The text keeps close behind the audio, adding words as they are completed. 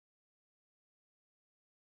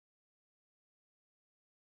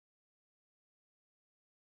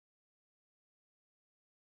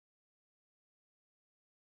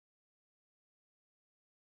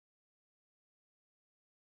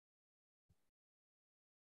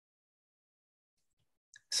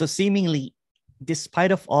So seemingly,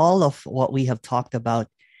 despite of all of what we have talked about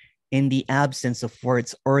in the absence of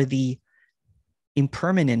words or the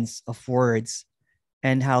impermanence of words,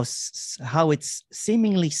 and how it's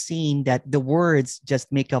seemingly seen that the words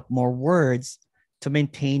just make up more words to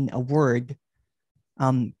maintain a word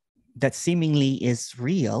that seemingly is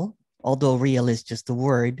real, although real is just a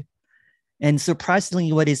word. And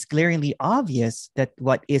surprisingly, what is glaringly obvious that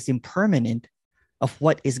what is impermanent, of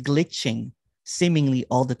what is glitching seemingly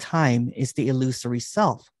all the time, is the illusory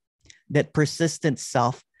self, that persistent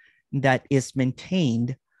self that is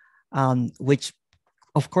maintained, which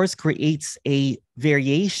of course creates a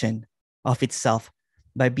variation of itself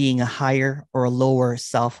by being a higher or a lower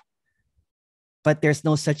self. But there's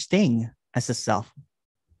no such thing as a self.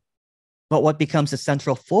 But what becomes a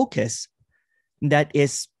central focus that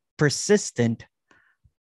is persistent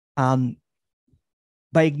by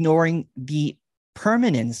ignoring the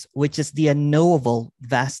permanence, which is the unknowable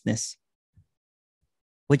vastness,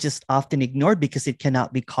 which is often ignored because it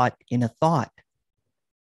cannot be caught in a thought.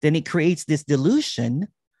 Then it creates this delusion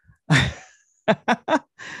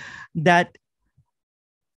that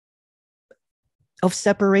of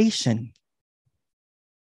separation.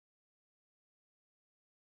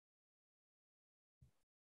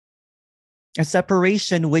 A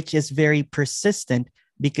separation which is very persistent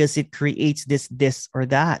because it creates this or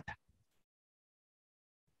that.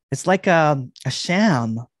 It's like a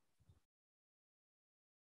sham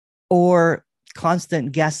or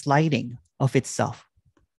constant gaslighting of itself,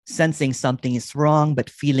 sensing something is wrong, but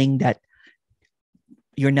feeling that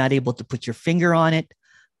you're not able to put your finger on it,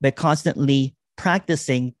 but constantly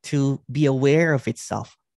practicing to be aware of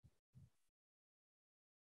itself.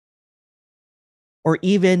 Or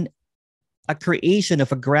even a creation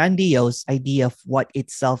of a grandiose idea of what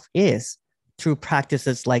itself is through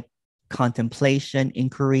practices like contemplation,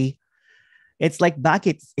 inquiry. It's back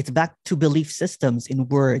to belief systems in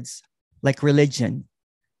words, like religion.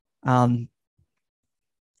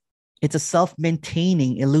 It's a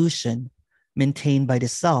self-maintaining illusion maintained by the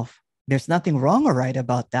self. There's nothing wrong or right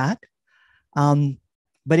about that.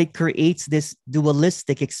 But it creates this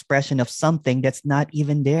dualistic expression of something that's not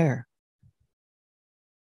even there.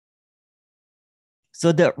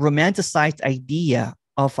 So the romanticized idea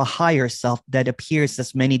of a higher self that appears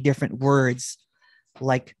as many different words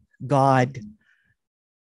like God,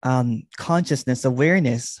 consciousness,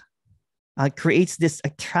 awareness, creates this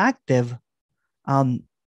attractive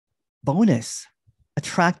bonus,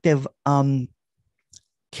 attractive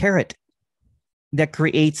carrot that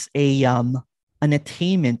creates an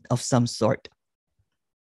attainment of some sort.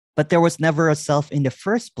 But there was never a self in the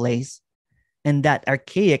first place, and that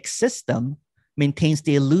archaic system maintains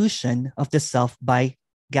the illusion of the self by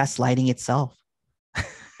gaslighting itself.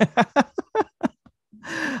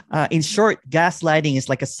 In short, gaslighting is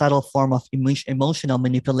like a subtle form of emotional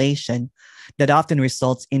manipulation that often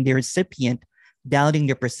results in the recipient doubting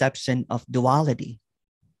their perception of duality.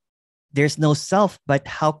 There's no self, but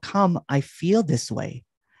how come I feel this way?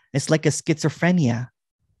 It's like a schizophrenia.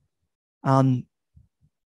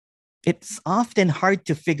 It's often hard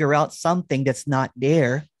to figure out something that's not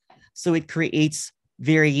there. So it creates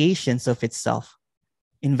variations of itself,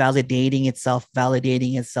 invalidating itself,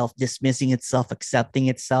 validating itself, dismissing itself, accepting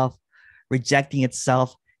itself, rejecting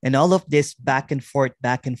itself, and all of this back and forth,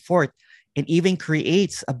 and even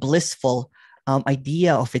creates a blissful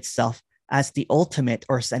idea of itself as the ultimate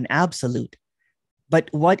or as an absolute. But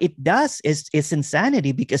what it does is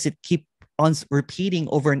insanity, because it keeps on repeating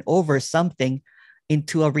over and over something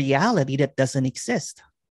into a reality that doesn't exist.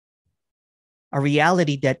 A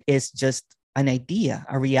reality that is just an idea,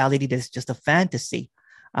 a reality that's just a fantasy.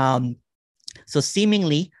 So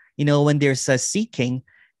seemingly, when there's a seeking,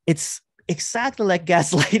 it's exactly like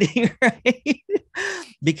gaslighting, right?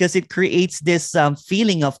 Because it creates this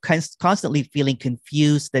feeling of constantly feeling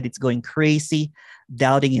confused, that it's going crazy,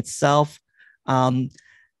 doubting itself,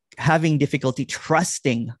 having difficulty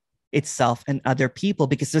trusting itself and other people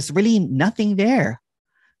because there's really nothing there.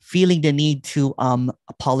 Feeling the need to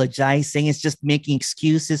apologize, saying it's just making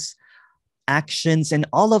excuses, actions, and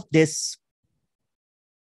all of this,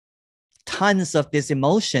 tons of these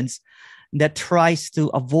emotions that tries to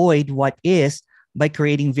avoid what is by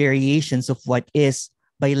creating variations of what is,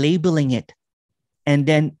 by labeling it. And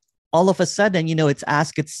then all of a sudden, it's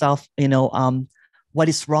asked itself, what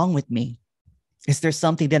is wrong with me? Is there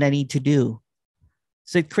something that I need to do?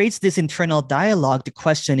 So it creates this internal dialogue to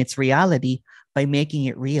question its reality by making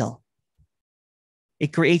it real.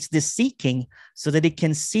 It creates this seeking so that it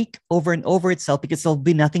can seek over and over itself because there'll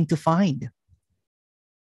be nothing to find.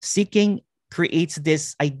 Seeking creates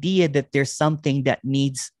this idea that there's something that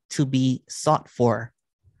needs to be sought for.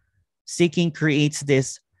 Seeking creates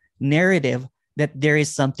this narrative that there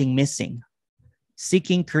is something missing.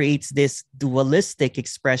 Seeking creates this dualistic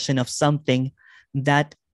expression of something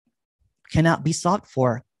that cannot be sought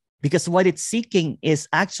for, because what it's seeking is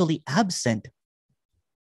actually absent.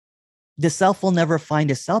 The self will never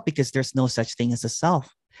find a self because there's no such thing as a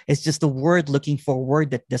self. It's just a word looking for a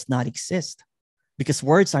word that does not exist, because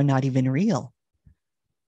words are not even real.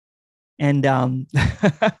 And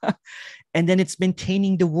and then it's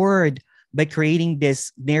maintaining the word by creating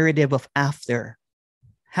this narrative of after,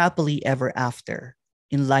 happily ever after,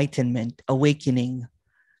 enlightenment, awakening,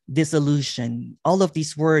 dissolution, all of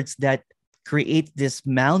these words that create this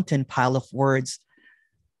mountain pile of words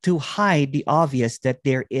to hide the obvious that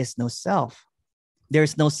there is no self.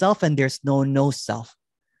 There's no self and there's no self.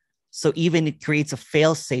 So even it creates a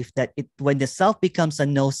fail-safe that when the self becomes a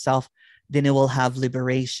no self, then it will have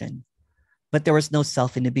liberation. But there was no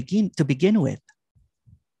self to begin with.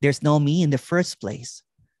 There's no me in the first place.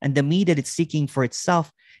 And the me that it's seeking for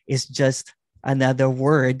itself is just another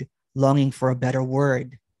word longing for a better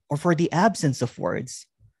word or for the absence of words.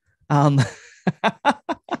 And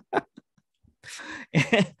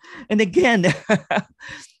again,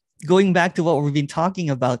 going back to what we've been talking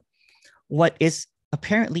about, what is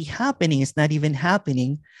apparently happening is not even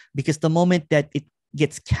happening, because the moment that it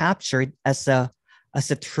gets captured as a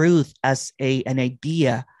truth, as an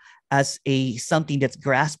idea, as something that's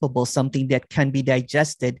graspable, something that can be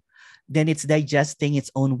digested, then it's digesting its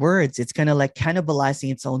own words. It's kind of like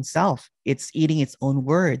cannibalizing its own self. It's eating its own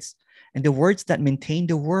words. And the words that maintain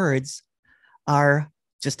the words are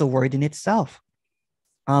just a word in itself.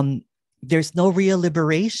 There's no real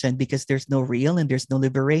liberation because there's no real and there's no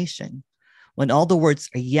liberation. When all the words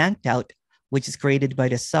are yanked out, which is created by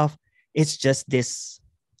the self, it's just this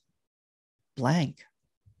blank.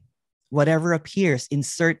 Whatever appears,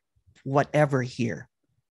 insert whatever here.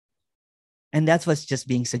 And that's what's just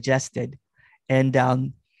being suggested.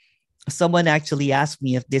 And someone actually asked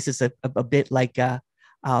me if this is a bit like a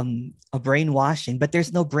brainwashing, but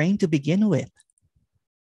there's no brain to begin with.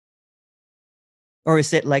 Or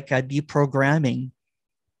is it like a deprogramming?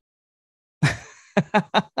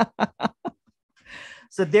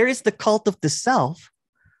 So there is the cult of the self,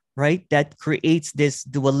 right? That creates this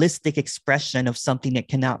dualistic expression of something that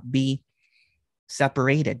cannot be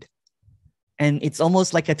separated. And it's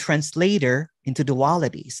almost like a translator into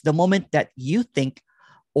dualities. The moment that you think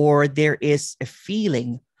or there is a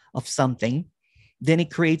feeling of something, then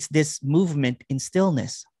it creates this movement in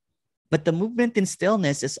stillness. But the movement in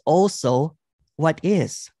stillness is also what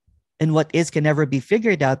is. And what is can never be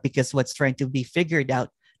figured out because what's trying to be figured out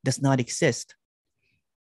does not exist.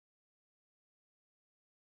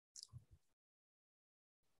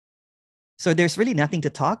 So there's really nothing to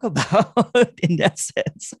talk about in that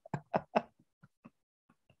sense.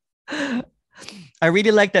 I really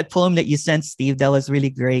like that poem that you sent, Steve. That was really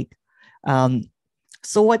great.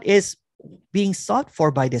 So what is being sought for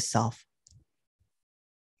by the self?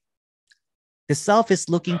 The self is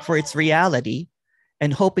looking for its reality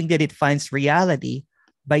and hoping that it finds reality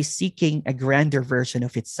by seeking a grander version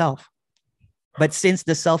of itself. But since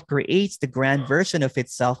the self creates the grand version of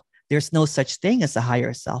itself, there's no such thing as a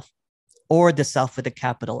higher self, or the self with a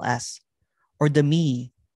capital S, or the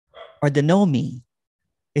me, or the no me.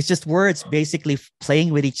 It's just words basically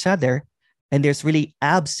playing with each other, and there's really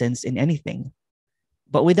absence in anything.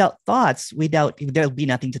 But without thoughts, there'll be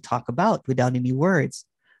nothing to talk about without any words.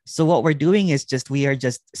 So what we're doing is we are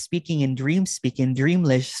just speaking in dreams, speaking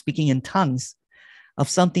dreamlish, speaking in tongues of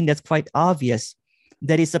something that's quite obvious,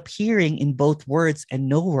 that is appearing in both words and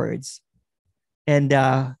no words. And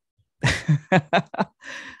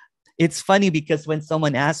it's funny because when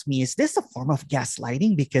someone asks me, is this a form of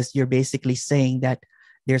gaslighting? Because you're basically saying that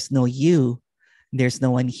there's no you, there's no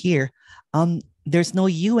one here. There's no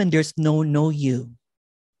you and there's no you.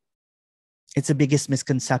 It's the biggest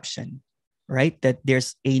misconception, right? That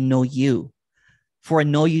there's a no you. For a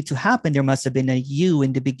no you to happen, there must have been a you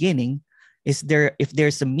in the beginning. If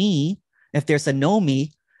there's a me, if there's a no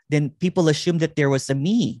me, then people assume that there was a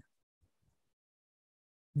me.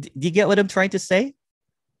 Do you get what I'm trying to say?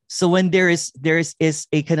 So when there is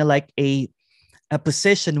a kind of like a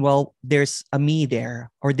position, well, there's a me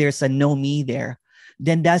there or there's a no me there,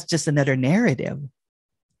 then that's just another narrative.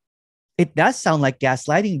 It does sound like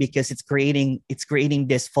gaslighting because it's creating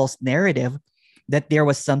this false narrative that there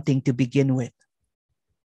was something to begin with.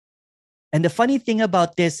 And the funny thing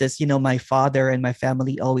about this is, my father and my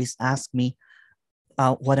family always ask me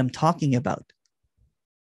what I'm talking about.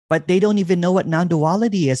 But they don't even know what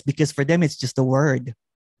non-duality is because for them, it's just a word.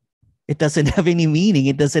 It doesn't have any meaning.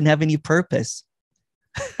 It doesn't have any purpose.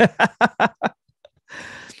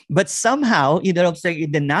 But somehow, you know what I'm saying,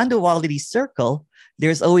 in the non-duality circle,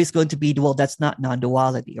 there's always going to be, well, that's not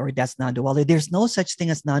non-duality, or that's non-duality. There's no such thing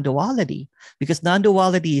as non-duality, because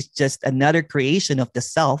non-duality is just another creation of the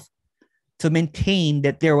self to maintain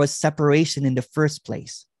that there was separation in the first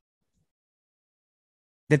place,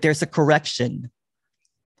 that there's a correction.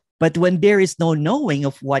 But when there is no knowing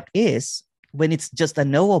of what is, when it's just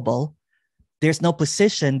unknowable, there's no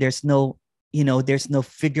position, there's no, there's no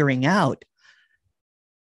figuring out.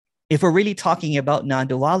 If we're really talking about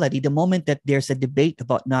non-duality, the moment that there's a debate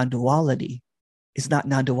about non-duality, it's not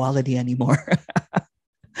non-duality anymore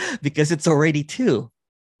because it's already two.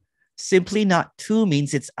 Simply not two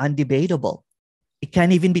means it's undebatable. It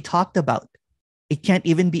can't even be talked about. It can't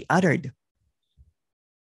even be uttered.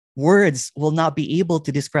 Words will not be able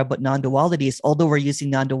to describe what non-duality is, although we're using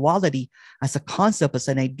non-duality as a concept, as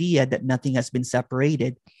an idea that nothing has been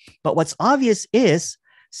separated. But what's obvious is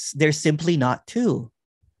there's simply not two.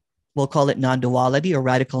 We'll call it non-duality or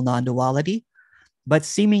radical non-duality. But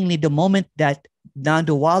seemingly the moment that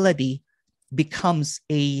non-duality becomes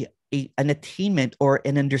an attainment or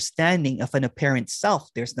an understanding of an apparent self,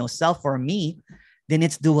 there's no self or me, then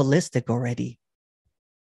it's dualistic already.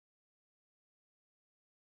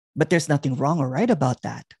 But there's nothing wrong or right about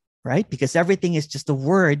that, right? Because everything is just a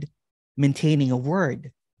word maintaining a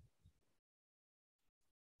word.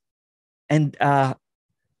 And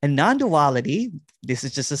non-duality, this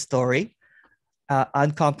is just a story,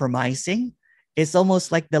 uncompromising, is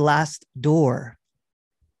almost like the last door,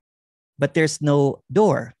 but there's no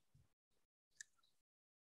door.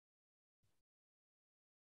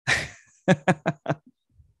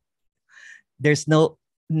 There's no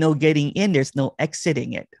getting in, there's no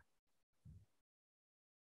exiting it.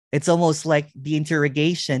 It's almost like the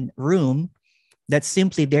interrogation room that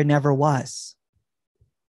simply there never was.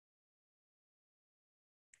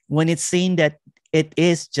 When it's saying that it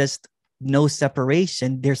is just no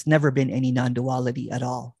separation, there's never been any non-duality at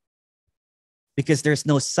all. Because there's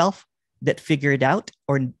no self that figured out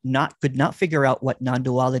or could not figure out what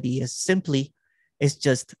non-duality is. Simply, it's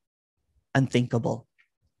just unthinkable.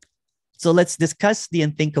 So let's discuss the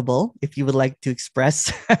unthinkable. If you would like to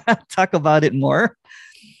express, talk about it more.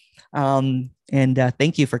 And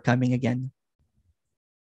thank you for coming again.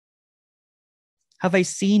 Have I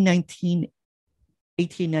seen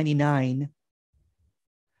 1899?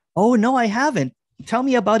 Oh, no, I haven't. Tell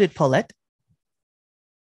me about it, Paulette.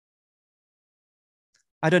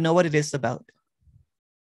 I don't know what it is about.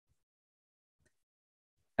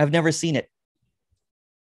 I've never seen it.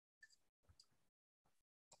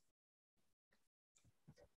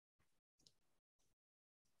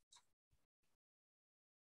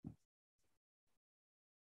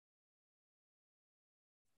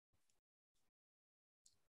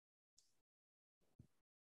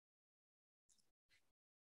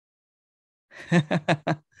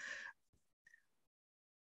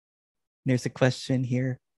 There's a question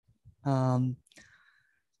here. Hi,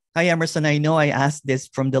 Emerson. I know I asked this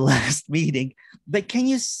from the last meeting, but can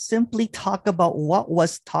you simply talk about what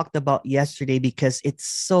was talked about yesterday? Because it's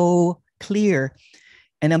so clear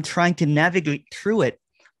and I'm trying to navigate through it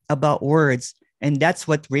about words. And that's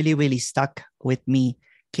what really, really stuck with me.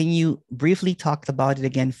 Can you briefly talk about it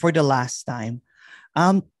again for the last time?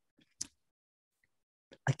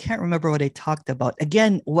 I can't remember what I talked about.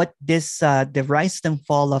 Again, what this, the rise and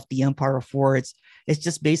fall of the empire of words is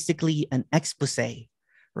just basically an expose,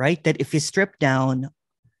 right? That if you strip down,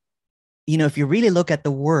 if you really look at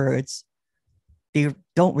the words, they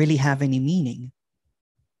don't really have any meaning.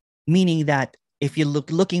 Meaning that if you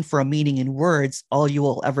looking for a meaning in words, all you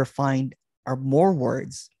will ever find are more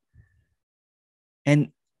words.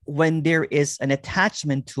 And when there is an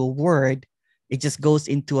attachment to a word, it just goes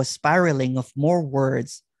into a spiraling of more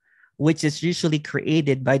words, which is usually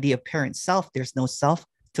created by the apparent self. There's no self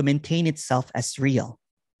to maintain itself as real.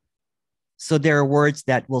 So there are words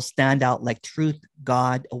that will stand out like truth,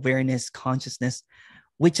 God, awareness, consciousness,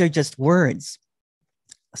 which are just words.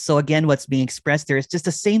 So again, what's being expressed there is just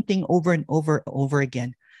the same thing over and over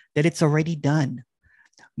again, that it's already done.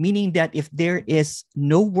 Meaning that if there is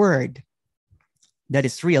no word that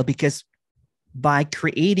is real, because by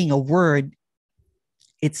creating a word,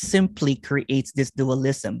 it simply creates this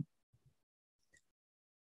dualism.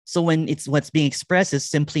 So when it's what's being expressed is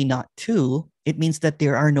simply not two, it means that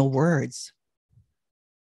there are no words.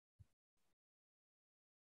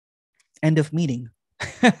 End of meeting.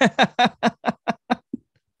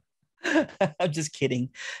 I'm just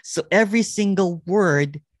kidding. So every single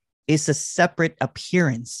word is a separate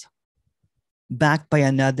appearance backed by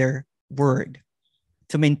another word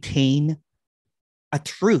to maintain a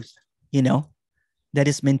truth, that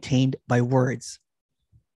is maintained by words.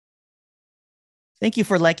 Thank you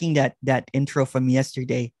for liking that intro from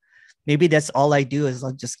yesterday. Maybe that's all I do is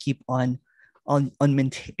I'll just keep on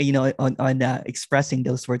maintain, expressing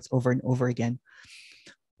those words over and over again.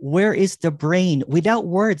 Where is the brain? Without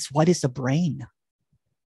words, what is the brain?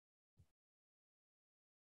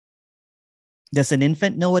 Does an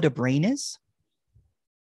infant know what a brain is?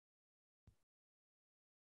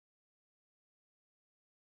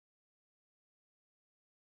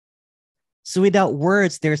 So without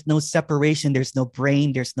words, there's no separation, there's no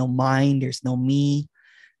brain, there's no mind, there's no me,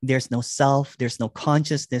 there's no self, there's no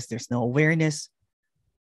consciousness, there's no awareness.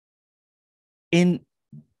 In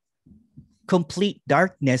complete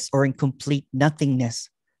darkness or in complete nothingness,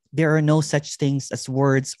 there are no such things as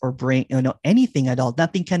words or brain, anything at all.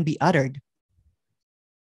 Nothing can be uttered.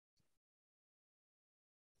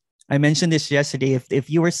 I mentioned this yesterday. If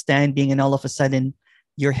you were standing and all of a sudden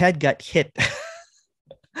your head got hit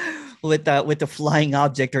with a flying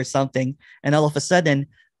object or something, and all of a sudden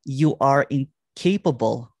you are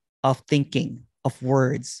incapable of thinking of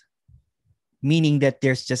words, meaning that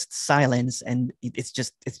there's just silence and it's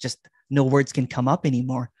just no words can come up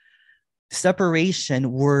anymore.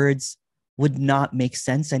 Separation, words would not make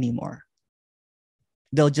sense anymore.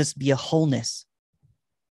 They'll just be a wholeness.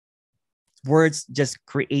 Words just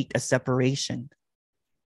create a separation.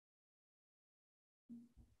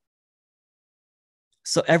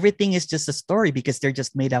 So everything is just a story because they're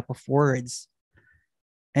just made up of words.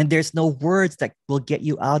 And there's no words that will get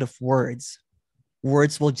you out of words.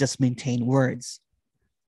 Words will just maintain words.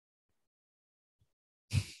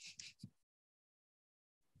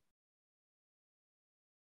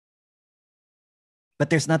 But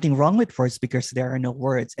there's nothing wrong with words because there are no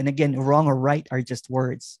words. And again, wrong or right are just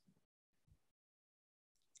words.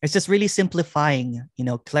 It's just really simplifying,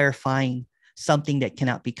 clarifying something that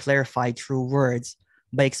cannot be clarified through words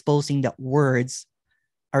by exposing that words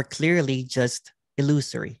are clearly just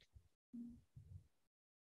illusory.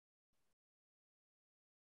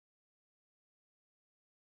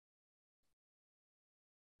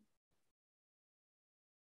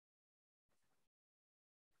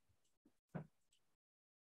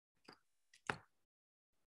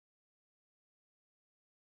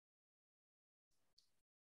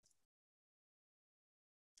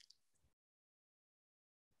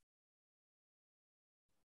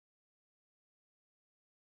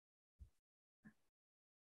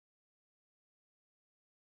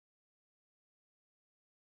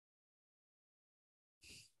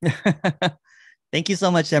 Thank you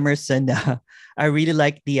so much, Emerson. I really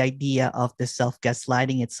like the idea of the self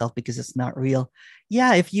gaslighting itself because it's not real.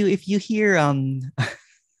 Yeah, if you hear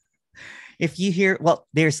if you hear, well,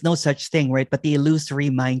 there's no such thing, right? But the illusory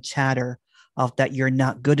mind chatter of that you're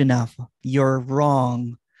not good enough, you're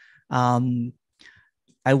wrong. Um,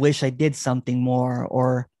 I wish I did something more,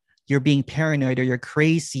 or you're being paranoid, or you're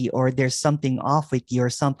crazy, or there's something off with you, or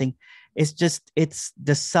something. It's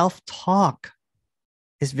the self talk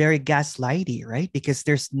is very gaslighty, right? Because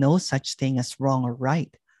there's no such thing as wrong or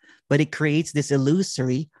right, but it creates this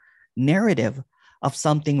illusory narrative of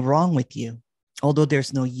something wrong with you, although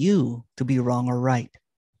there's no you to be wrong or right.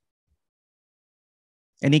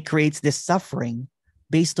 And it creates this suffering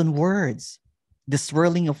based on words, the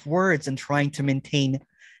swirling of words and trying to maintain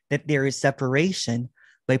that there is separation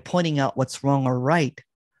by pointing out what's wrong or right,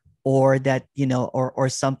 or that, or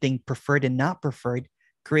something preferred and not preferred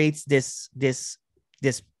creates this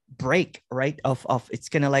break, right? Of it's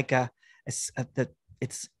kind of like it's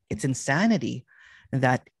insanity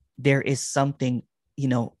that there is something,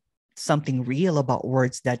 something real about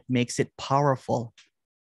words that makes it powerful.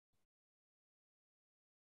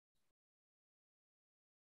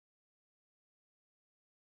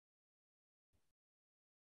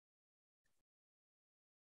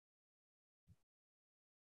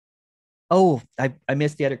 Oh, I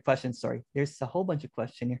missed the other question. Sorry. There's a whole bunch of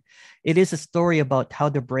questions here. It is a story about how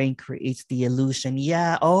the brain creates the illusion.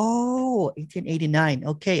 Yeah. Oh, 1889.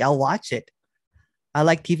 Okay, I'll watch it. I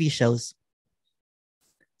like TV shows.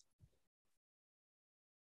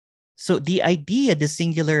 So the idea, the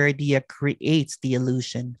singular idea creates the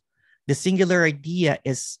illusion. The singular idea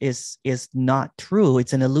is not true.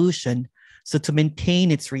 It's an illusion. So to maintain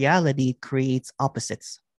its reality, it creates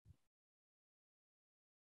opposites.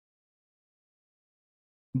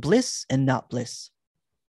 Bliss and not bliss.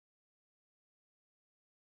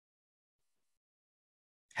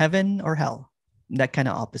 Heaven or hell. That kind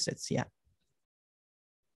of opposites, yeah.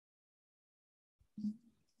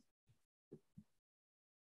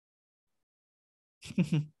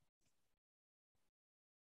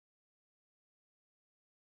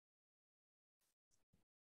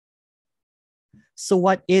 So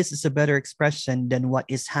what is a better expression than what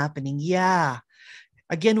is happening? Yeah.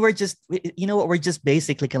 Again, we're just, you know what, we're just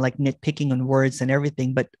basically kind of like nitpicking on words and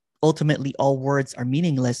everything, but ultimately all words are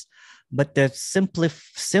meaningless. But the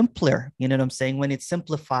simpler, you know what I'm saying? When it's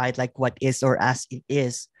simplified, like what is or as it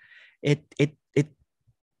is, it it it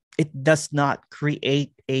it does not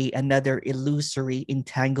create another illusory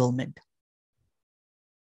entanglement.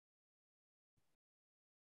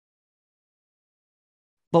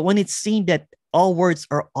 But when it's seen that all words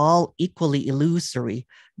are all equally illusory,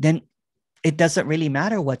 then it doesn't really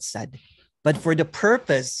matter what's said. But for the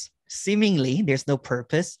purpose, seemingly, there's no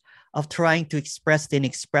purpose of trying to express the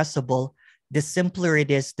inexpressible, the simpler it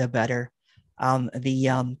is, the better.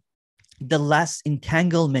 The less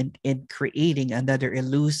entanglement in creating another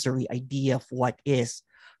illusory idea of what is.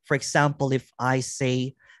 For example, if I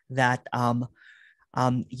say that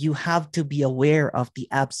you have to be aware of the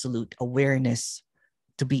absolute awareness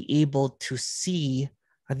to be able to see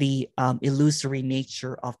the illusory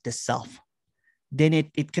nature of the self, then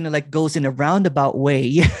it kind of like goes in a roundabout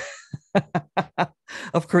way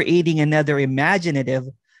of creating another imaginative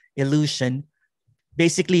illusion.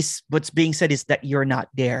 Basically, what's being said is that you're not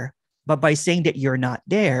there. But by saying that you're not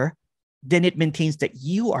there, then it maintains that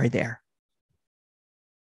you are there.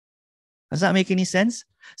 Does that make any sense?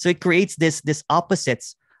 So it creates this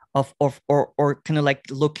opposites or kind of like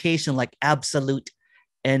location, like absolute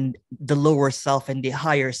and the lower self and the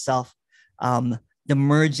higher self, the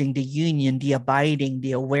merging, the union, the abiding,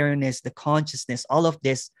 the awareness, the consciousness. All of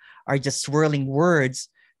this are just swirling words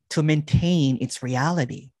to maintain its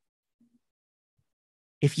reality.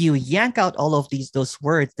 If you yank out all of those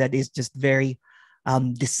words, that is just very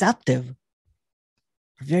deceptive,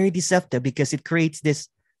 very deceptive, because it creates this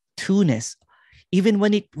two-ness. Even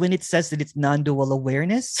when it says that it's non-dual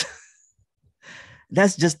awareness,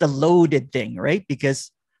 that's just a loaded thing, right?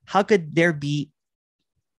 Because how could there be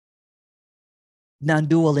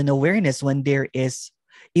non-dual in awareness when there is,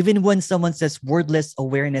 even when someone says wordless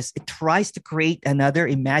awareness, it tries to create another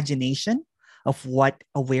imagination of what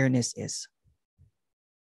awareness is.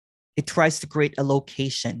 It tries to create a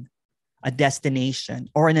location, a destination,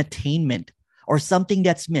 or an attainment, or something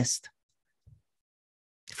that's missed.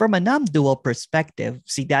 From a non-dual perspective,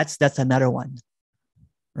 see, that's another one,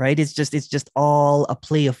 right? It's just all a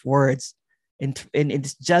play of words, and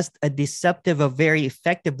it's just a deceptive, a very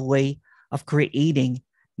effective way of creating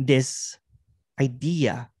this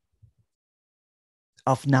idea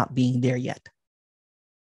of not being there yet.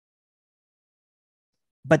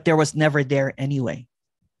 But there was never there anyway.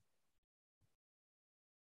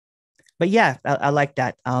 But yeah, I like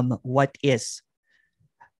that. What is?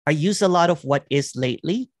 I use a lot of what is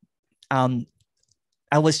lately. I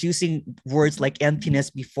was using words like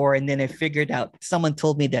emptiness before, and then I figured out, someone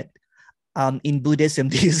told me that in Buddhism,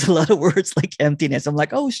 they use a lot of words like emptiness. I'm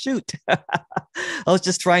like, oh, shoot. I was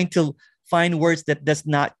just trying to find words that does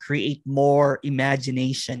not create more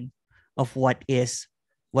imagination of what is,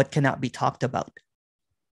 what cannot be talked about.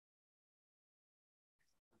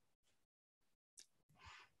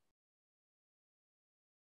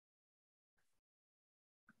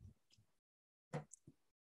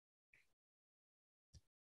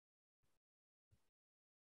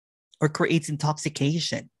 Or creates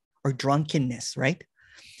intoxication or drunkenness, right?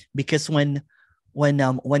 Because when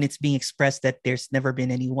it's being expressed that there's never been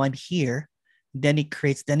anyone here, then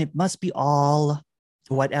it must be all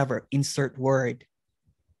whatever, insert word.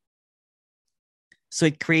 So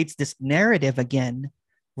it creates this narrative again,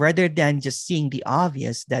 rather than just seeing the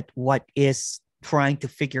obvious that what is trying to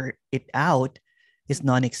figure it out is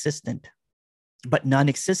non-existent. But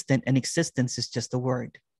non-existent and existence is just a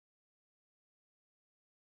word.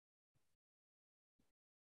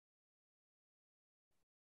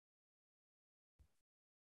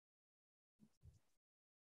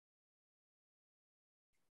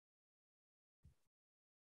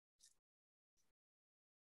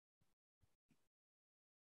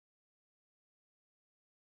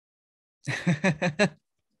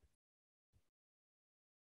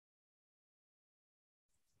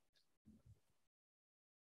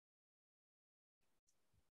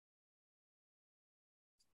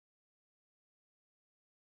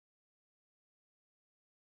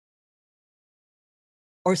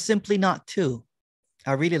 Or simply not to.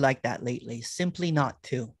 I really like that lately. Simply not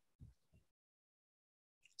to.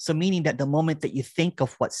 So meaning that the moment that you think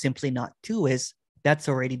of what simply not to is, that's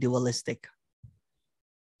already dualistic.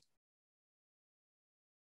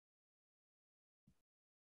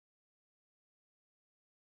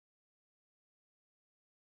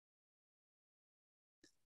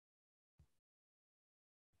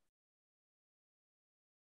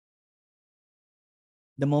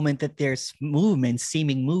 The moment that there's movement,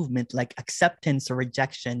 seeming movement, like acceptance or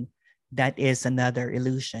rejection, that is another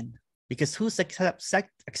illusion. Because who's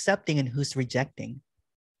accepting and who's rejecting?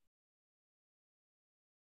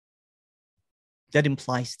 That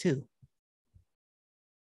implies two.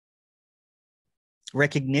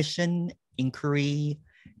 Recognition, inquiry,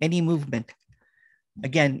 any movement.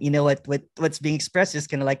 Again, you know what's being expressed is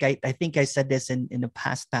kind of like, I think I said this in a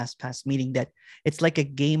past meeting, that it's like a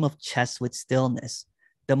game of chess with stillness.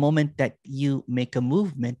 The moment that you make a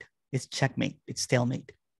movement, it's checkmate, it's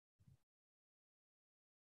stalemate.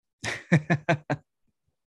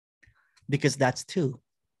 Because that's two.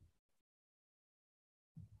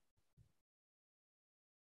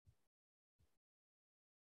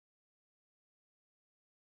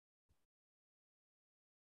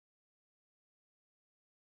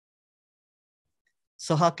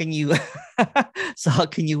 So how can you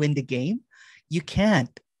win the game? You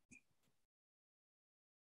can't.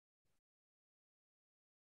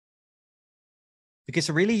 Because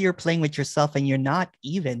really you're playing with yourself and you're not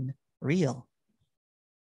even real.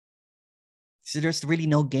 So there's really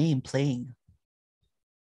no game playing.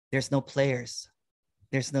 There's no players.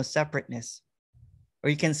 There's no separateness. Or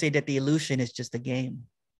you can say that the illusion is just a game,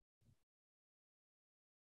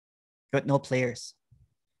 but no players.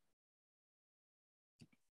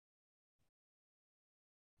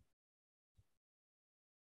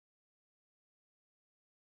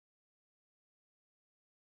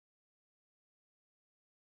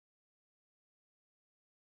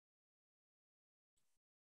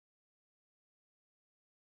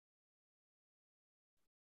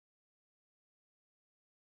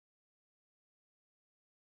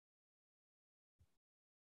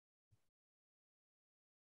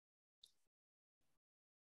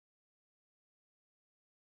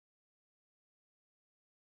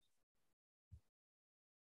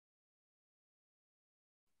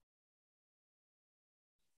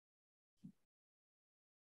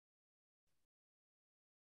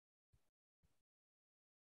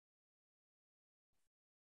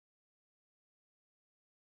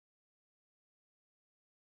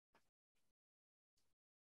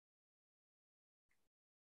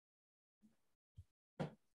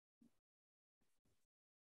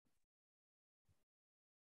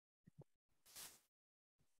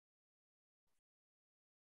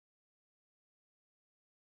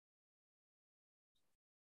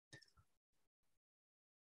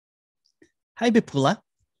 Hi, Bipula.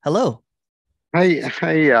 Hello. Hi,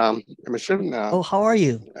 Emerson. Oh, how are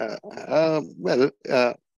you?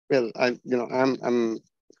 I'm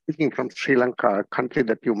speaking from Sri Lanka, a country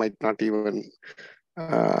that you might not even,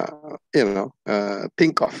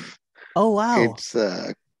 think of. Oh, wow. It's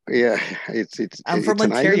yeah, I'm from it's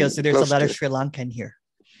an Ontario, island so there's a close lot of to. Sri Lankan here.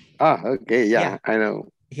 Okay, Yeah. yeah, I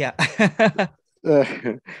know. Yeah. Uh,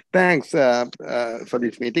 Thanks for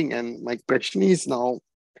this meeting. And my question is now,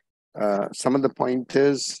 some of the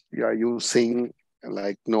pointers you are using,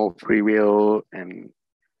 like no free will and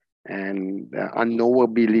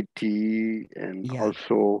unknowability, and Yeah.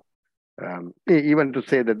 also even to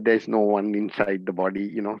say that there's no one inside the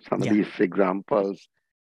body, some of Yeah. these examples,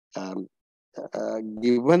 um,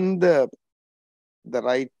 given the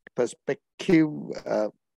right perspective,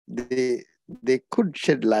 they they could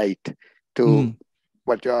shed light to Mm.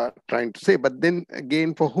 what you are trying to say. But then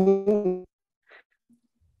again, for whom?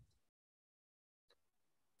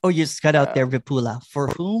 Oh, you just cut out there, um, Vipula. For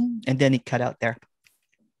whom? And then it cut out there.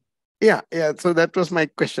 yeah. So that was my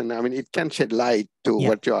question. I mean, it can shed light to Yeah.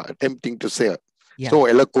 what you are attempting to say, Yeah. so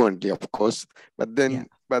eloquently, of course. But Yeah.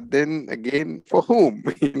 then again, for whom?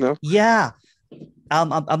 Yeah.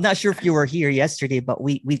 I'm not sure if you were here yesterday, but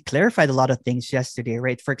we clarified a lot of things yesterday,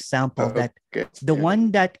 right? For example, that Okay. the Yeah.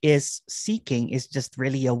 one that is seeking is just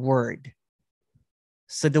really a word.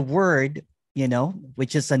 So the word,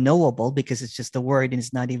 which is unknowable because it's just a word and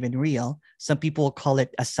it's not even real. Some people call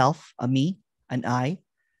it a self, a me, an I,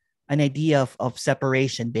 an idea of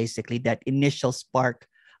separation, basically, that initial spark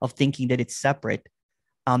of thinking that it's separate.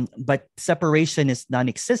 But separation is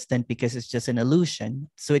non-existent because it's just an illusion.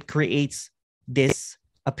 So it creates this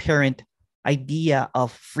apparent idea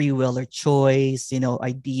of free will or choice,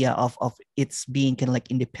 idea of it's being kind of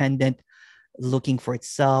like independent, looking for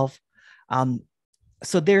itself. Um,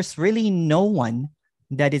 so there's really no one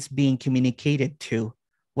that is being communicated to.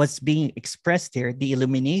 What's being expressed here, the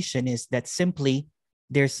illumination, is that simply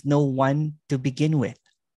there's no one to begin with.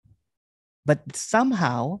 But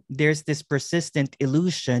somehow there's this persistent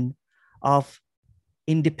illusion of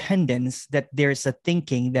independence, that there's a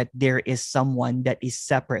thinking that there is someone that is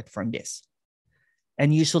separate from this.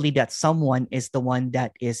 And usually that someone is the one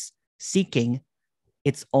that is seeking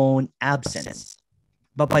its own absence.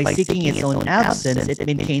 But by seeking its own absence, it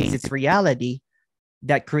maintains its reality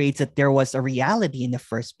that creates that there was a reality in the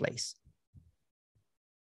first place.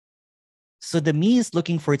 So the me is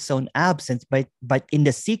looking for its own absence, but in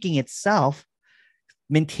the seeking itself,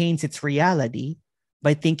 maintains its reality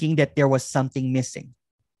by thinking that there was something missing.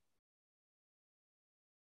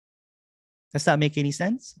 Does that make any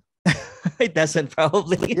sense? It doesn't,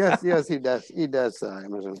 probably. Yes, it does. It does,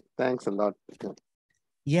 Emerson. Thanks a lot.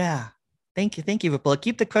 Yeah. Thank you, Vipul.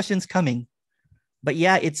 Keep the questions coming. But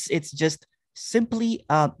yeah, it's just simply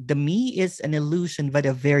the me is an illusion, but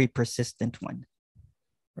a very persistent one,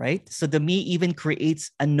 right? So the me even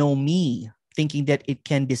creates a no me, thinking that it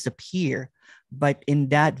can disappear. But in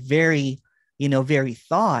that very, very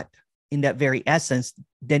thought, in that very essence,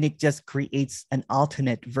 then it just creates an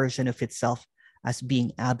alternate version of itself as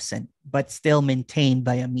being absent, but still maintained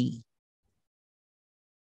by a me.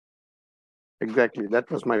 Exactly. That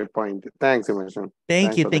was my point. Thanks, Emerson.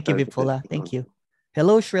 Thank you, Thanks for the Vipula. clarification. Thank you.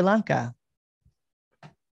 Hello, Sri Lanka.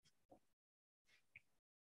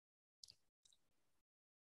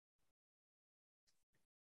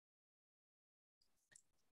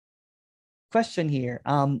 Question here.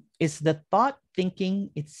 Is the thought thinking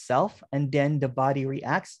itself, and then the body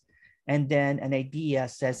reacts, and then an idea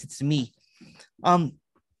says it's me?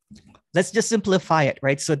 Let's just simplify it,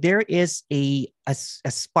 right? So there is a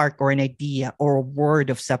spark or an idea or a word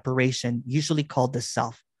of separation, usually called the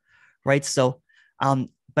self, right? So,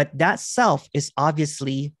 but that self is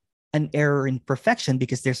obviously an error in perfection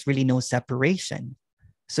because there's really no separation.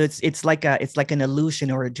 So it's like an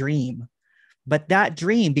illusion or a dream. But that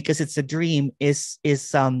dream, because it's a dream, is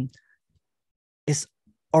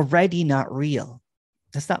already not real.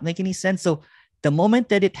 Does that make any sense? So the moment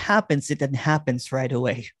that it happens, it then happens right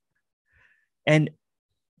away.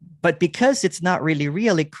 But because it's not really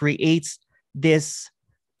real, it creates this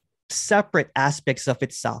separate aspects of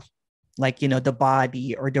itself, like the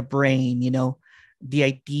body or the brain, the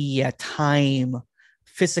idea, time,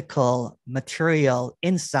 physical, material,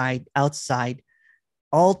 inside, outside,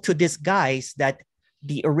 all to disguise that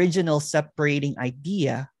the original separating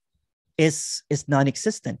idea is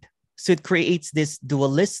non-existent. So it creates this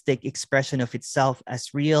dualistic expression of itself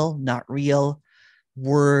as real, not real,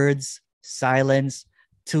 words, silence,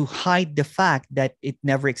 to hide the fact that it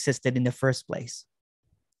never existed in the first place.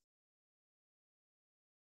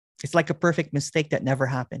 It's like a perfect mistake that never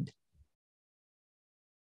happened.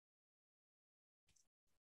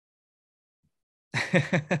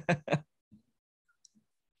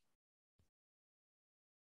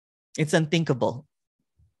 It's unthinkable.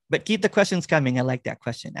 But keep the questions coming. I like that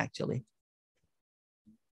question, actually.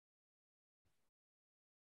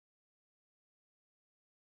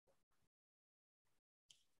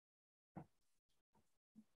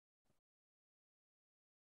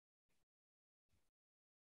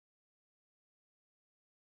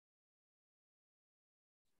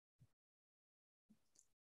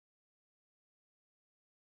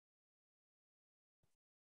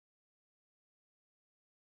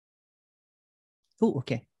 Oh,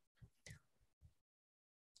 okay.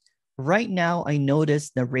 Right now, I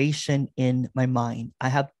notice narration in my mind. I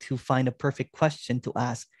have to find a perfect question to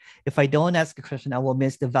ask. If I don't ask a question, I will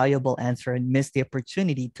miss the valuable answer and miss the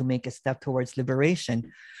opportunity to make a step towards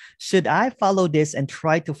liberation. Should I follow this and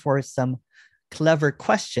try to force some clever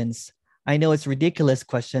questions? I know it's a ridiculous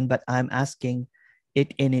question, but I'm asking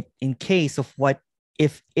it in case of what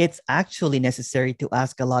if it's actually necessary to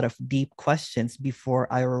ask a lot of deep questions before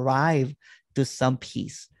I arrive to some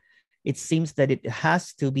peace. It seems that it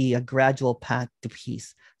has to be a gradual path to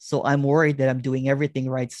peace. So I'm worried that I'm doing everything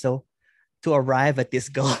right. So to arrive at this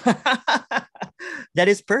goal, that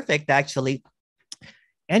is perfect, actually.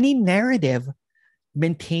 Any narrative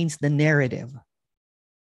maintains the narrative.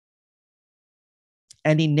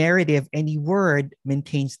 Any narrative, any word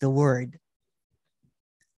maintains the word.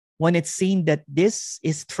 When it's seen that this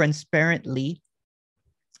is transparently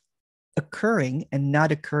occurring and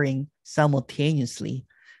not occurring simultaneously,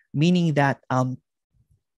 meaning that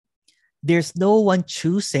there's no one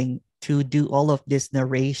choosing to do all of this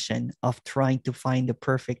narration of trying to find the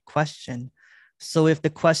perfect question. So if the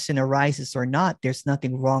question arises or not, there's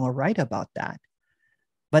nothing wrong or right about that.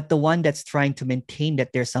 But the one that's trying to maintain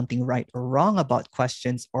that there's something right or wrong about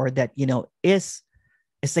questions, or that, is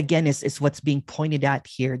what's being pointed at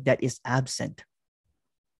here that is absent.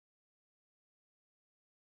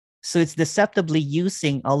 So it's deceptively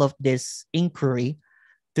using all of this inquiry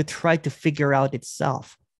to try to figure out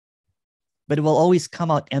itself. But it will always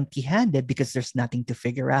come out empty-handed because there's nothing to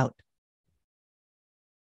figure out.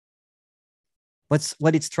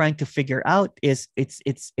 What it's trying to figure out is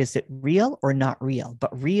it real or not real?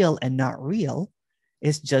 But real and not real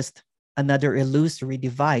is just another illusory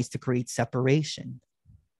device to create separation.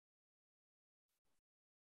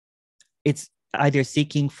 It's either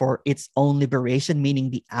seeking for its own liberation, meaning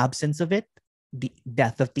the absence of it, the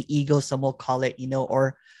death of the ego, some will call it,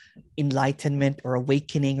 or enlightenment or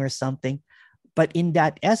awakening or something. But in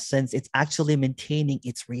that essence, it's actually maintaining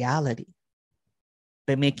its reality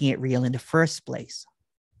by making it real in the first place.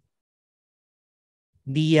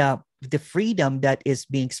 The freedom that is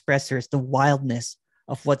being expressed here is the wildness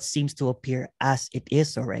of what seems to appear as it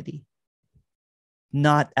is already,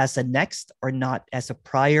 not as a next or not as a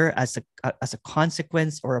prior, as a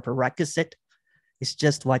consequence or a prerequisite. It's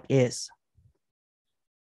just what is.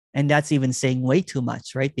 And that's even saying way too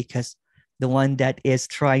much, right? Because the one that is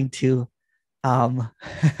trying to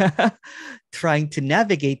trying to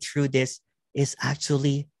navigate through this is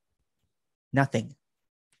actually nothing,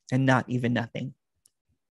 and not even nothing.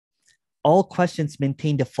 All questions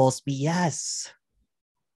maintain the false me. Yes.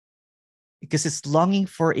 Because it's longing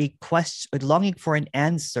for a question, longing for an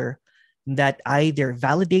answer that either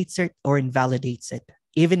validates it or invalidates it.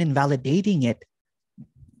 Even invalidating it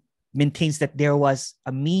maintains that there was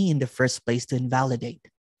a me in the first place to invalidate.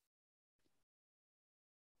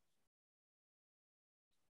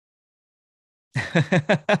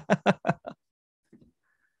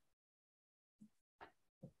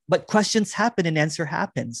 But questions happen and answer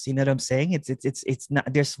happens. You know what I'm saying? It's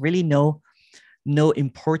not. There's really no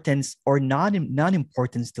importance or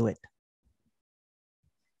non-importance to it.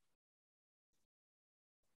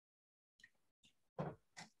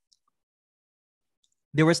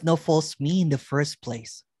 There was no false me in the first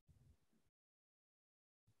place.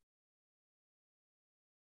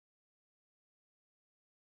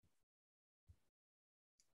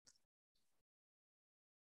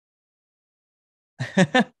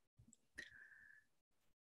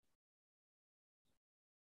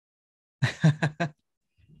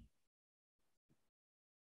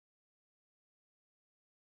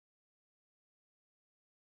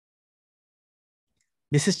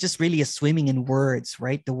 This is just really a swimming in words,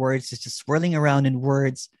 right? The words is just swirling around in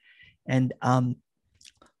words, and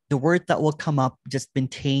the word that will come up just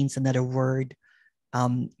maintains another word,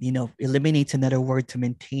 eliminates another word to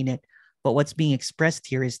maintain it. But what's being expressed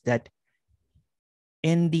here is that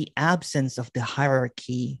in the absence of the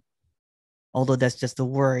hierarchy, although that's just a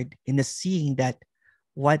word, in the seeing that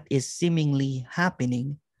what is seemingly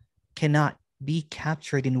happening cannot be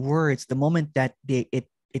captured in words, the moment that it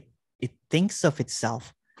thinks of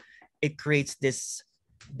itself, it creates this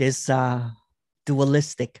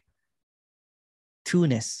dualistic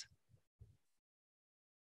two-ness,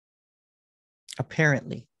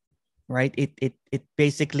 apparently, right? It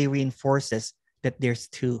basically reinforces that there's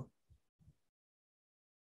two.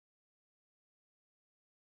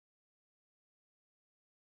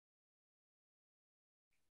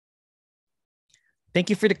 Thank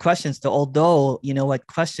you for the questions, though. Although, you know what,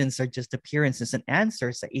 questions are just appearances and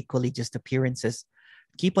answers are equally just appearances.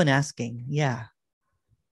 Keep on asking. Yeah.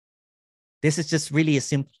 This is just really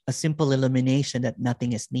a simple illumination that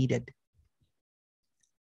nothing is needed.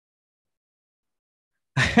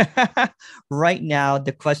 Right now,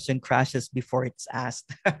 the question crashes before it's asked.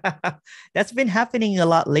 That's been happening a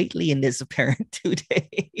lot lately in this apparent 2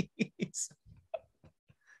 days.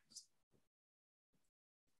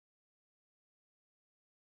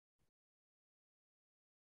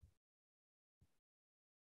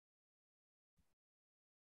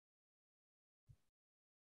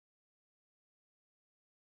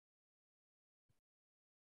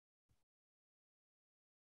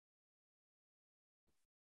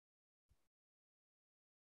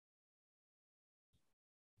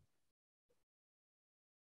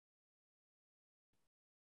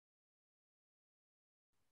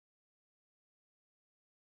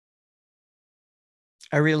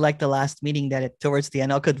 I really liked the last meeting that towards the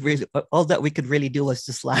end, all that we could really do was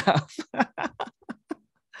just laugh.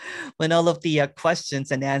 When all of the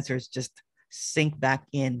questions and answers just sink back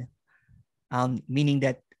in, meaning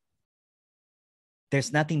that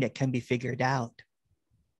there's nothing that can be figured out.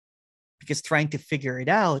 Because trying to figure it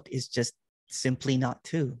out is just simply not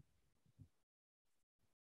true.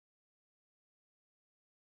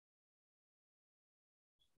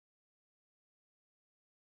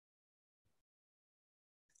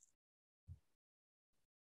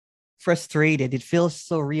 Frustrated. It feels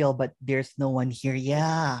so real, but there's no one here.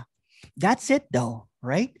 Yeah, that's it though,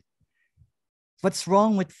 right? What's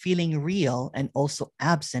wrong with feeling real and also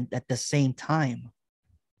absent at the same time?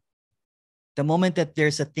 The moment that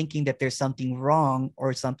there's a thinking that there's something wrong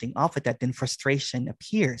or something off with that, then frustration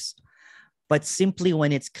appears. But simply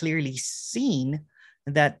when it's clearly seen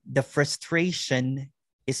that the frustration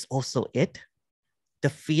is also it, the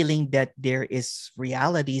feeling that there is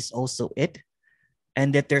reality is also it,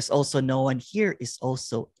 and that there's also no one here is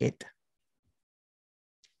also it.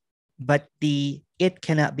 But the it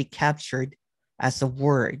cannot be captured as a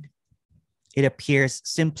word. It appears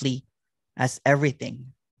simply as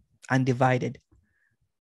everything, undivided.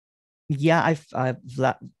 Yeah,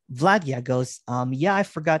 Vladia goes, yeah, I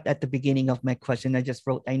forgot at the beginning of my question. I just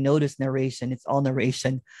wrote, I noticed narration. It's all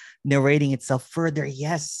narration narrating itself further.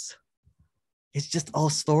 Yes. It's just all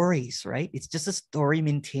stories, right? It's just a story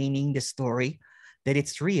maintaining the story that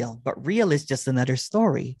it's real, but real is just another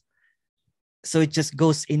story. So it just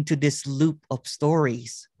goes into this loop of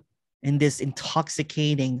stories and this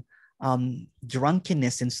intoxicating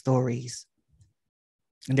drunkenness in stories.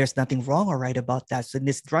 And there's nothing wrong or right about that. So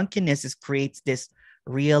this drunkenness creates this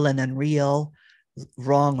real and unreal,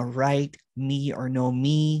 wrong or right, me or no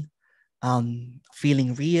me,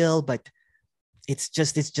 feeling real, but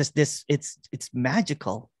it's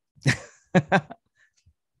magical.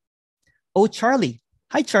 Oh, Charlie.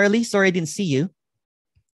 Hi, Charlie. Sorry I didn't see you.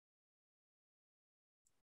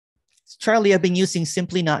 Charlie, I've been using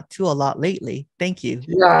Simply Not To a lot lately. Thank you.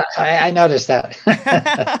 Yeah, I noticed that.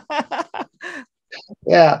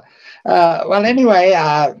 Yeah. Well, anyway,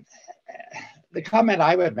 the comment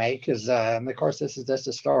I would make is, and of course, this is just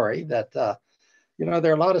a story that, there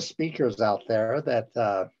are a lot of speakers out there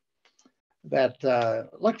that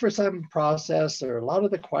look for some process, or a lot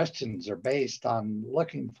of the questions are based on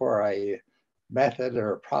looking for a method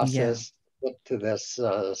or a process to this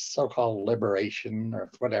so-called liberation or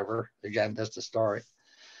whatever. Again, just a story.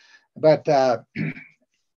 But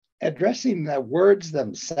addressing the words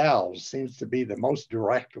themselves seems to be the most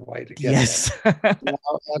direct way to get there.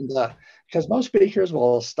 And because most speakers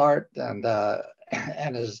will start, and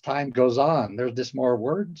as time goes on, there's just more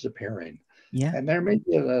words appearing. Yeah. And there may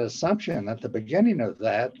be an assumption at the beginning of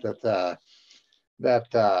that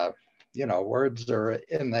words are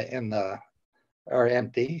are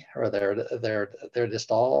empty, or they're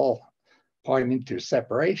just all pointing to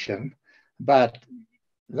separation. But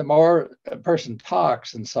the more a person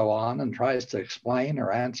talks and so on and tries to explain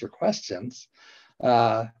or answer questions,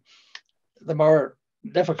 the more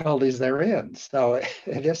difficulties they're in. So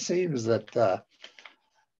it just seems that,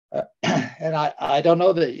 and I don't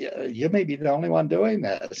know that you may be the only one doing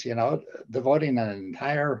this, devoting an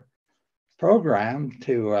entire program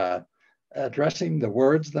to addressing the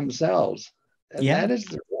words themselves. And that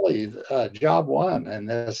is really job one in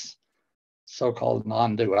this so-called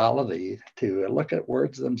non-duality, to look at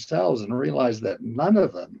words themselves and realize that none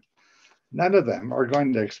of them are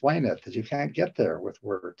going to explain it, that you can't get there with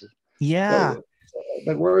words. Yeah.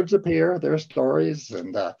 But words appear, they're stories,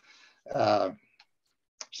 and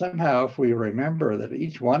somehow if we remember that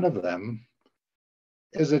each one of them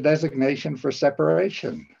is a designation for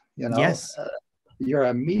separation, Yes. You're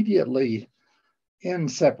immediately in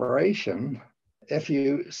separation if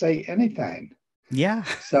you say anything. Yeah.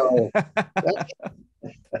 So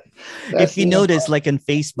if you notice, like on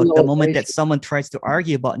Facebook, the moment that someone tries to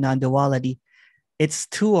argue about non-duality, it's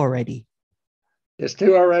two already. It's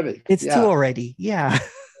two already. It's two already. Yeah.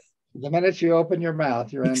 The minute you open your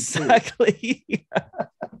mouth, you're in two. Exactly.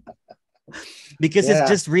 Because it's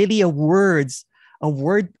just really a word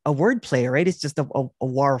play, right? It's just a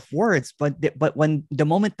war of words. But when the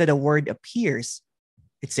moment that a word appears,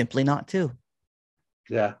 it's simply not two.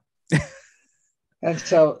 Yeah. And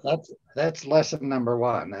so that's lesson number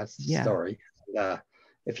one. That's the story.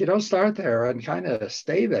 If you don't start there and kind of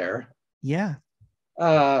stay there,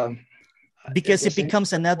 because it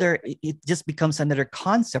just becomes another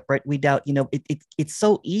concept, right? Without, it's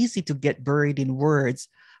so easy to get buried in words.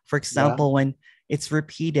 For example, when it's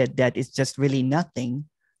repeated that it's just really nothing,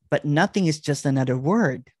 but nothing is just another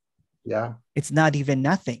word. Yeah. It's not even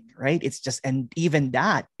nothing, right? It's just, and even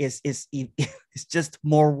that is just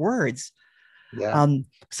more words. Yeah.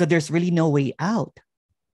 So there's really no way out.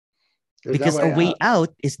 Because a way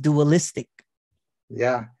out is dualistic.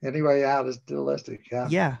 Yeah. Any way out is dualistic. Yeah.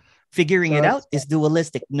 Yeah. Figuring it out is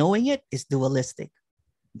dualistic. Knowing it is dualistic.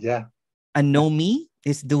 Yeah. A know me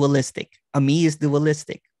is dualistic. A me is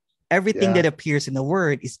dualistic. Everything that appears in a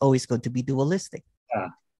word is always going to be dualistic. Yeah.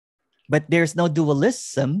 But there's no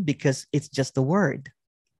dualism because it's just a word.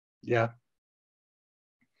 Yeah.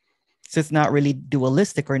 So it's not really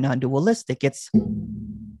dualistic or non-dualistic. It's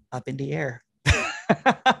up in the air.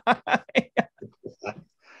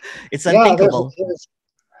 It's unthinkable.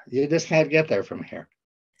 You just can't get there from here.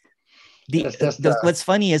 What's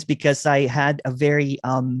funny is because I had a very,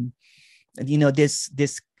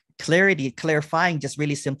 this clarifying, just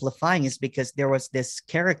really simplifying, is because there was this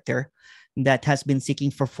character that has been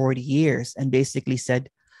seeking for 40 years and basically said,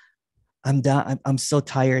 I'm done. I'm so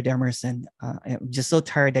tired, Emerson. I'm just so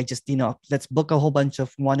tired. I just, let's book a whole bunch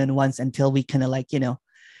of one-on-ones until we kind of like, and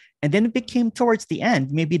then it became towards the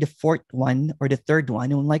end, maybe the fourth one or the third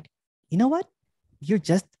one. And I'm like, you know what?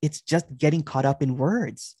 It's just getting caught up in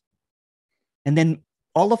words. And then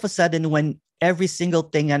all of a sudden, when every single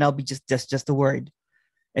thing, and I'll be just a word.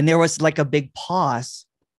 And there was like a big pause.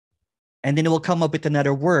 And then it will come up with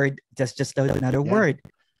another word. That's just another word.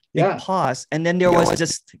 Big pause. And then there was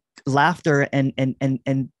just laughter and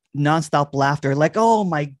nonstop laughter. Like, oh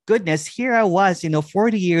my goodness, here I was,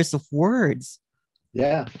 40 years of words.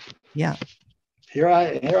 Yeah. Yeah. Here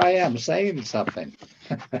I am saying something.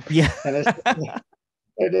 Yeah. And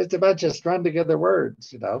it's a bunch of strung together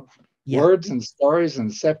words, Yeah. Words and stories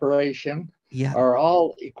and separation are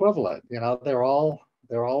all equivalent, they're all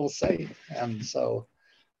the same. And so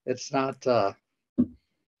it's not and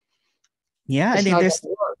there's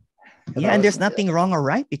and there's nothing wrong or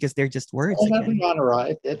right because they're just words. Nothing wrong or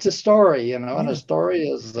right. It's a story, and a story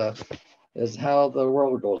is how the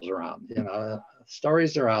world goes around.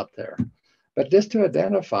 Stories are out there, but just to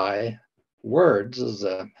identify words is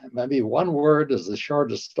maybe one word is the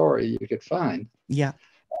shortest story you could find. Yeah,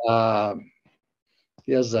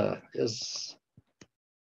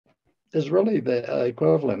 is really the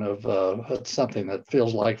equivalent of something that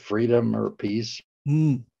feels like freedom or peace.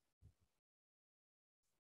 Mm.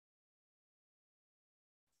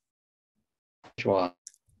 Oh,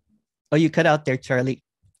 you cut out there, Charlie.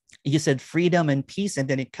 You said freedom and peace, and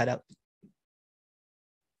then it cut out.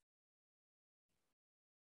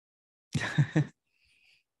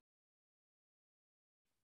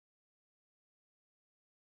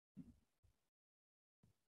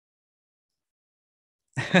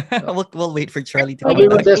 we'll wait for Charlie to come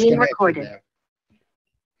back. Being recorded.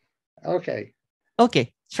 Okay.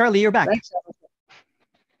 Okay, Charlie, you're back. Thanks.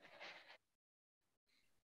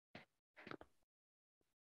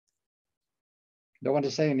 Don't want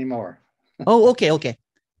to say anymore. Oh, okay. All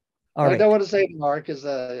right. I don't want to say anymore because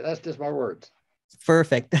that's just my words.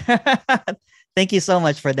 Perfect. Thank you so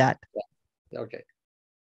much for that. Yeah. Okay.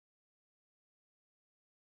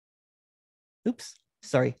 Oops.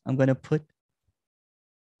 Sorry. I'm going to put.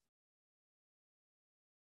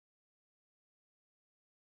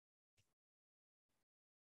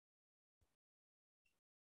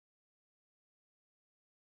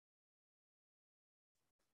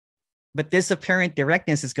 But this apparent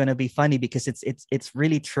directness is going to be funny because it's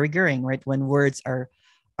really triggering, right? When words are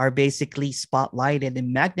basically spotlighted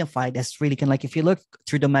and magnified. That's really kind of like if you look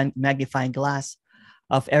through the magnifying glass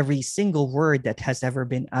of every single word that has ever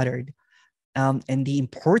been uttered, and the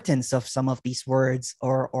importance of some of these words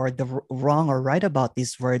or the wrong or right about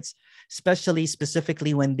these words,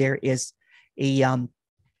 specifically when there is a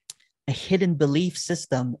hidden belief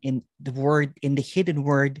system in the hidden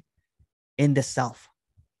word in the self.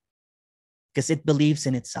 Because it believes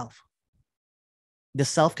in itself. The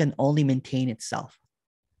self can only maintain itself.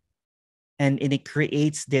 And it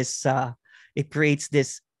creates this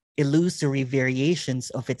illusory variations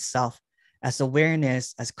of itself as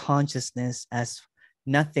awareness, as consciousness, as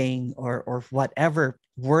nothing, or whatever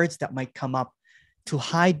words that might come up to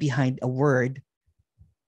hide behind a word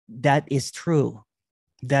that is true,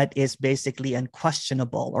 that is basically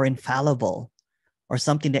unquestionable or infallible, or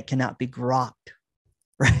something that cannot be grokked.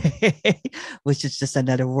 Right, which is just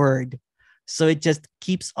another word. So it just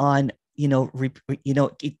keeps on,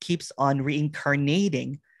 it keeps on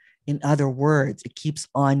reincarnating in other words. It keeps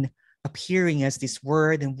on appearing as this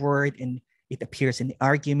word, and it appears in the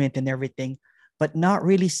argument and everything, but not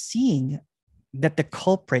really seeing that the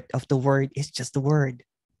culprit of the word is just the word.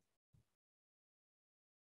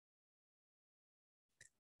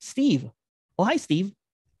 Steve. Oh, hi, Steve.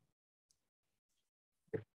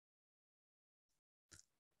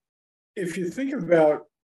 If you think about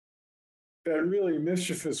that really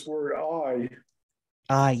mischievous word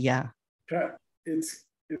 "I," yeah, it's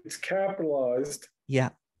capitalized. Yeah.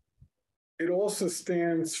 It also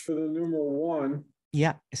stands for the numeral 1.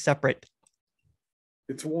 Yeah, separate.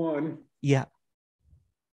 It's 1. Yeah.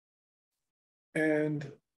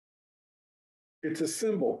 And it's a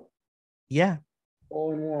symbol. Yeah.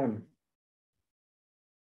 All in one.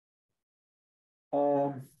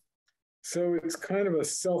 So it's kind of a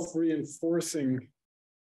self-reinforcing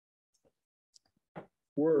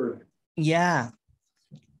word. Yeah.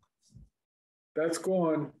 That's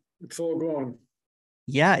gone. It's all gone.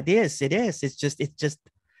 Yeah, it is. It is.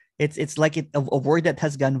 It's like a word that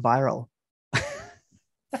has gone viral.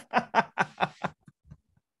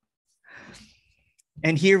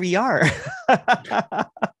 And here we are.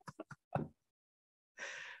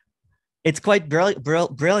 It's quite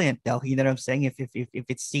brilliant though. You know what I'm saying? If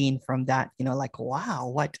it's seen from that, you know, like, wow,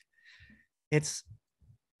 what it's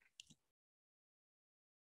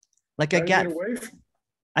like. Gotta get away from.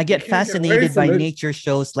 I You get can't get away fascinated by from it. nature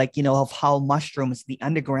shows, like, you know, of how mushrooms, the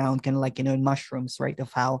underground, kind of like, you know, in mushrooms, right?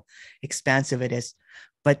 Of how expansive it is.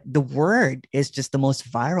 But the word is just the most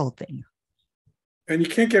viral thing. And you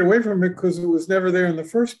can't get away from it because it was never there in the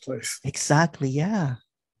first place. Exactly. Yeah.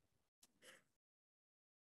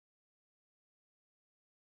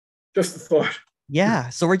 Just a thought. Yeah.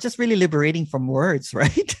 So we're just really liberating from words,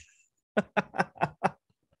 right?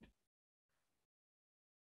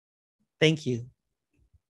 Thank you.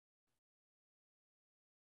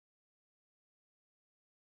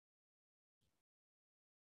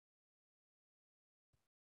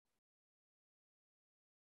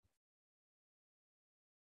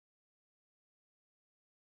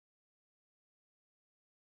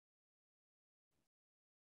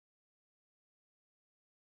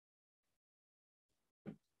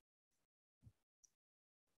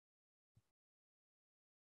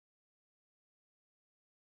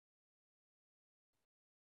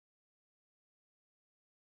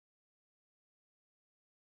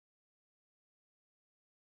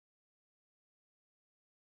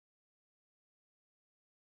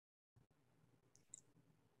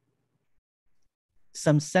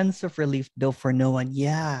 Some sense of relief though for no one.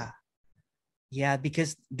 Yeah. Yeah,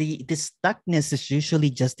 because the stuckness is usually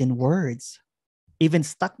just in words. Even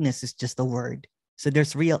stuckness is just a word. So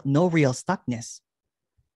there's no real stuckness.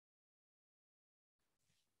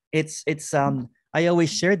 It's I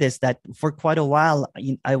always share this, that for quite a while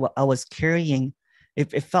I was carrying,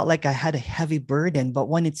 it felt like I had a heavy burden, but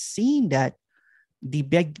when it's seen that the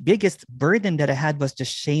biggest burden that I had was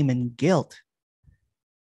just shame and guilt,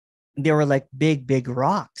 they were like big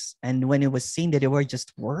rocks, and when it was seen that they were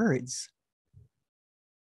just words,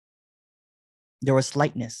 there was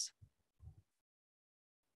lightness.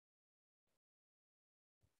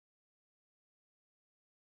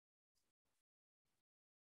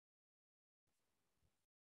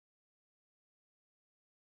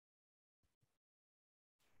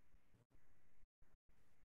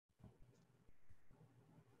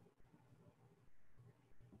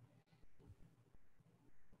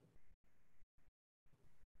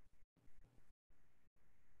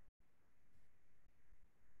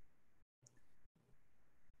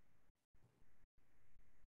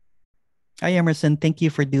 Hi, Emerson. Thank you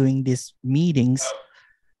for doing these meetings.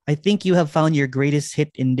 I think you have found your greatest hit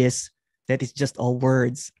in this, that is just all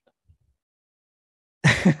words.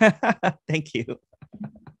 Thank you.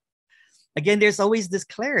 Again, there's always this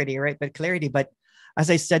clarity, right? But as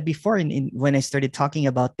I said before, when I started talking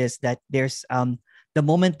about this, that there's the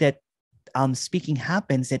moment that speaking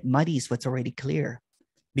happens, it muddies what's already clear,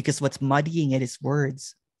 because what's muddying it is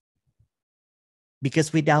words.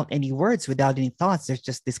 Because without any words, without any thoughts, there's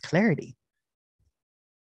just this clarity.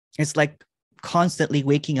 It's like constantly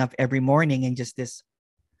waking up every morning and just this,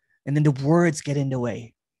 and then the words get in the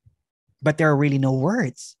way, but there are really no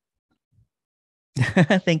words.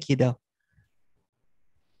 Thank you, though.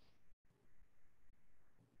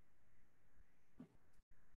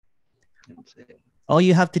 All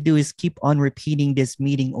you have to do is keep on repeating this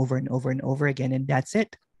meeting over and over and over again, and that's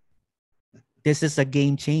it. This is a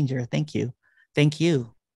game changer. Thank you. Thank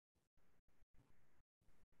you.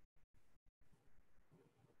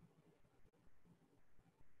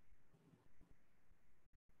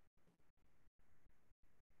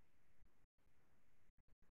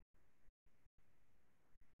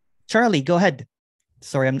 Charlie, go ahead.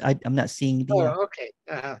 Sorry, I'm not seeing the. Oh, okay.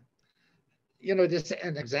 You know, just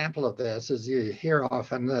an example of this is you hear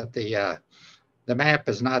often that the map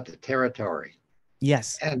is not the territory.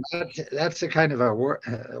 Yes. And that's the kind of a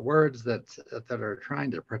words that are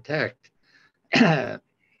trying to protect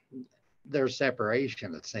their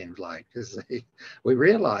separation, it seems like, because we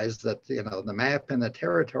realize that, you know, the map and the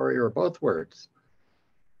territory are both words.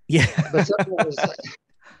 Yeah.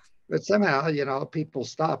 But somehow, you know, people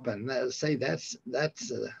stop and say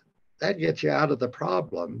that gets you out of the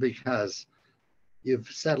problem, because you've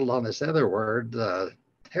settled on this other word,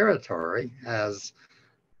 territory, as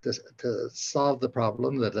to solve the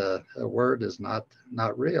problem that a word is not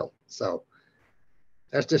real. So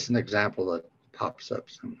that's just an example that pops up.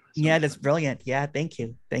 Yeah, that's brilliant. Yeah, thank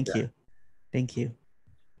you. Thank Yeah. you. Thank you.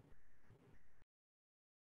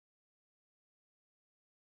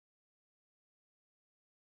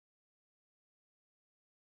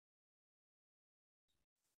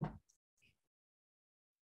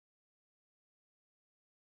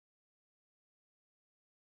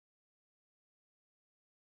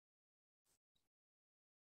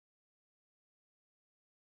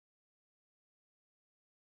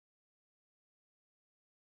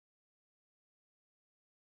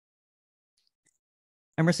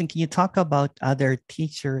 Emerson, can you talk about other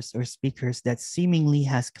teachers or speakers that seemingly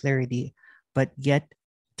has clarity, but get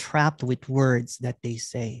trapped with words that they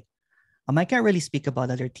say? I can't really speak about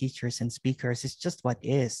other teachers and speakers. It's just what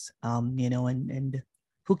is, and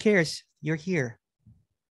who cares? You're here,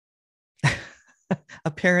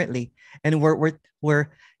 apparently, and we're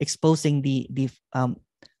exposing the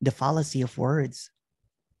fallacy of words.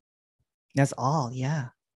 That's all. Yeah.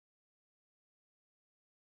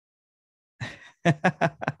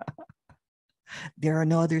 There are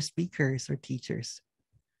no other speakers or teachers.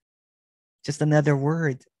 Just another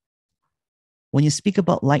word. When you speak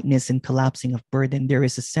about lightness and collapsing of burden, there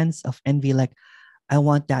is a sense of envy, like, I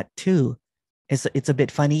want that too. It's a bit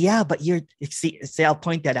funny. Yeah, but see, I'll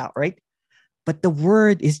point that out, right? But the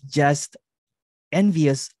word is just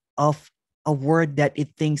envious of a word that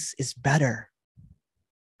it thinks is better.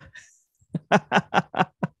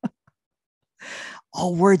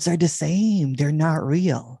 All words are the same. They're not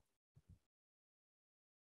real.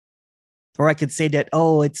 Or I could say that,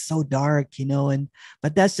 oh, it's so dark,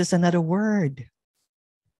 but that's just another word.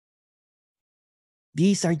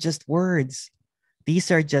 These are just words. These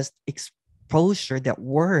are just exposure that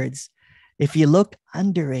words, if you look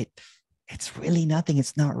under it, it's really nothing.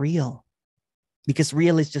 It's not real. Because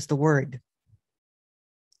real is just a word.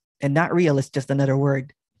 And not real is just another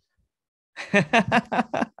word.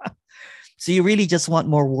 So you really just want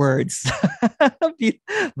more words.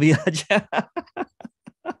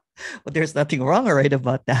 But there's nothing wrong or right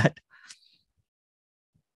about that.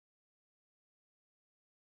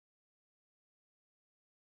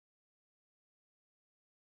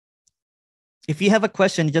 If you have a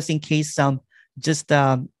question, just in case, just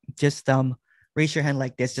raise your hand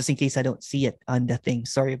like this, just in case I don't see it on the thing.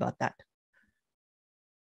 Sorry about that.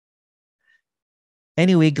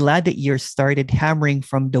 Anyway, glad that you started hammering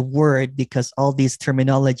from the word, because all these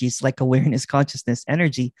terminologies like awareness, consciousness,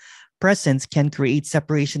 energy, presence can create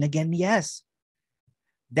separation again. Yes.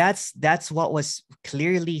 That's what was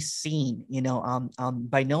clearly seen,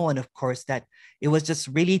 by no one, of course, that it was just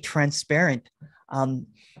really transparent. And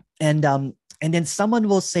then someone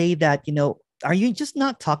will say that, are you just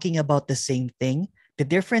not talking about the same thing? The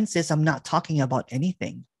difference is I'm not talking about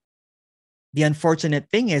anything. The unfortunate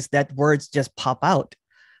thing is that words just pop out.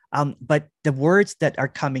 But the words that are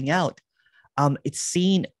coming out, it's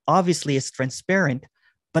seen obviously as transparent,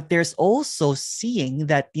 but there's also seeing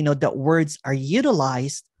that, that words are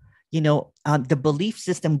utilized, the belief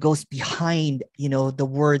system goes behind, the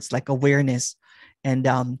words like awareness. And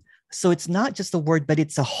so it's not just a word, but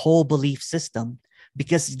it's a whole belief system,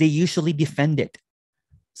 because they usually defend it.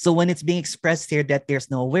 So when it's being expressed here that there's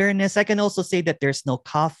no awareness, I can also say that there's no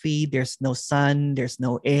coffee, there's no sun, there's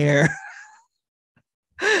no air.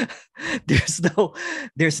 there's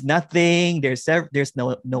nothing, there's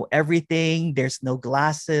no everything, there's no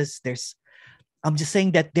glasses, I'm just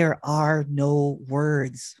saying that there are no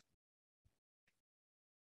words.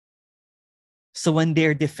 So when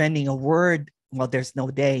they're defending a word, well, there's no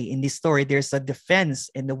day in this story, there's a defense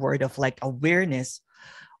in the word of like awareness,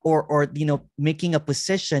 or making a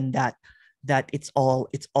position that it's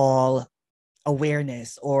all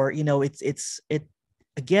awareness, or it's the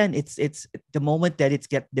moment that it's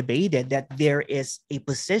get debated that there is a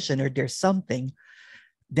position or there's something,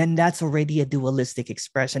 then that's already a dualistic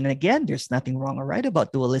expression. And again, there's nothing wrong or right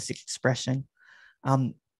about dualistic expression.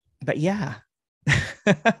 But yeah.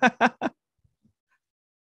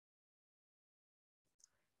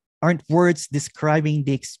 Aren't words describing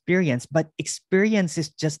the experience, but experience is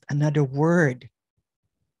just another word.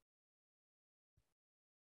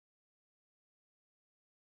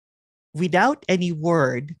 Without any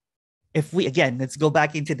word, let's go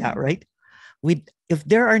back into that, right? If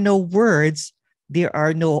there are no words, there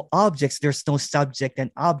are no objects, there's no subject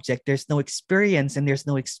and object, there's no experience and there's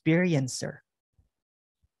no experiencer.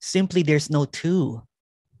 Simply, there's no two.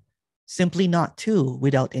 Simply not two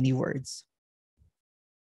without any words.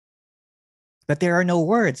 But there are no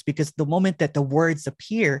words, because the moment that the words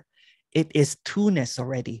appear, it is two-ness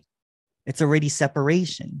already. It's already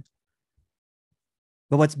separation.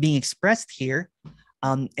 But what's being expressed here,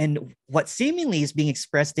 and what seemingly is being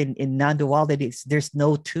expressed in non-duality, is there's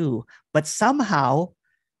no two. But somehow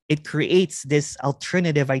it creates this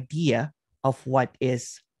alternative idea of what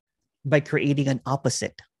is by creating an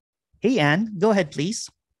opposite. Hey, Anne, go ahead, please.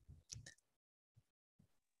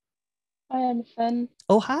 Hi, Emerson.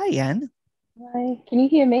 Oh, hi, Anne. Hi. Can you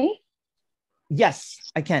hear me? Yes,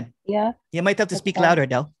 I can. Yeah. You might have to speak louder,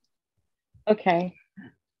 though. Okay.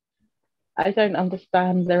 I don't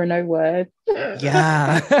understand. There are no words.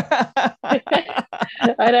 Yeah.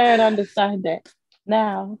 I don't understand it.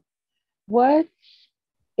 Now, words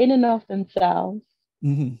in and of themselves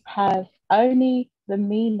have only the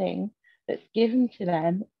meaning that's given to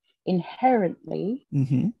them inherently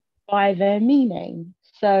by their meaning.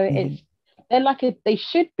 So they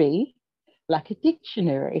should be like a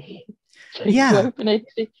dictionary. So you open a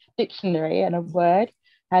dictionary and a word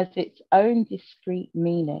has its own discrete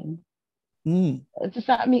meaning. Does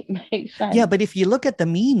that make sense? Yeah, but if you look at the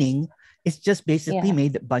meaning, it's just basically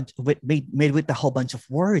made with a whole bunch of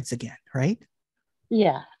words again, right?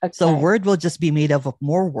 Yeah. Okay. So a word will just be made up of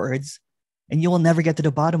more words, and you will never get to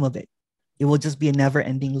the bottom of it. It will just be a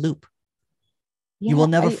never-ending loop. You will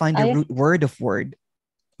never find the root word of word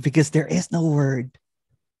because there is no word.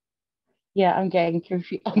 Yeah, I'm getting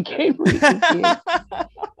confused. I'm getting really confused.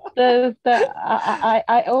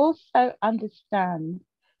 I also understand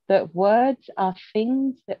that words are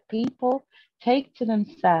things that people take to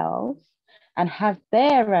themselves and have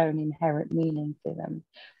their own inherent meaning to them,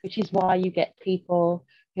 which is why you get people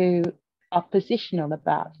who are positional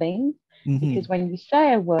about things, because when you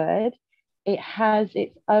say a word, it has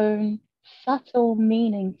its own subtle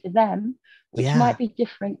meaning to them, which might be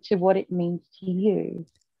different to what it means to you.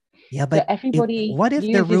 Yeah, but what if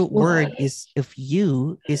the root word is if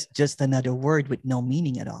you is just another word with no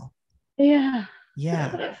meaning at all? Yeah.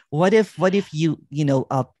 Yeah. What if you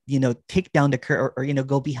take down the curtain or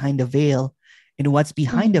go behind the veil, and what's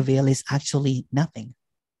behind the veil is actually nothing.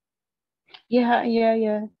 Yeah.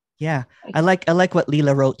 Yeah. I like what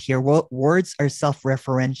Leela wrote here. Words are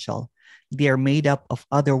self-referential. They are made up of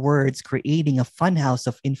other words, creating a funhouse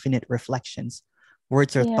of infinite reflections.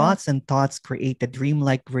 Words are thoughts, and thoughts create the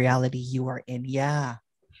dreamlike reality you are in. Yeah.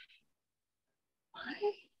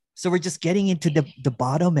 So we're just getting into the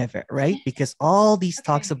bottom of it, right? Because all these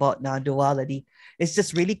talks about non-duality is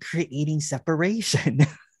just really creating separation.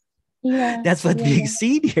 Yeah. That's what being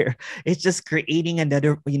seen here. It's just creating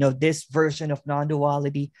another, this version of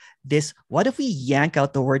non-duality. What if we yank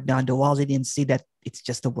out the word non-duality and see that it's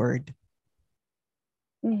just a word?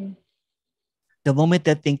 The moment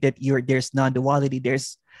that think that there's non-duality,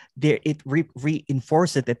 it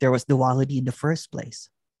reinforces that there was duality in the first place.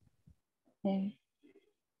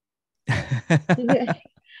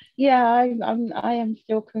 Yeah, I am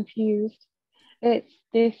still confused. It's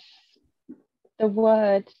the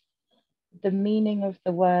word, the meaning of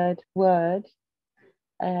the word.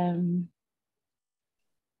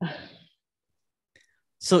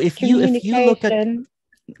 So if you look at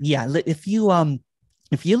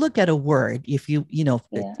if you look at a word, if you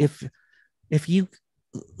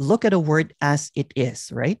look at a word as it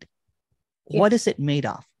is, right? What is it made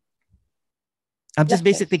of? I'm just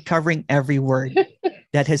basically covering every word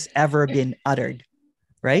that has ever been uttered,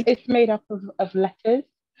 right? It's made up of letters.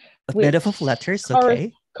 Made up of letters,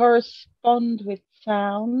 okay. Correspond with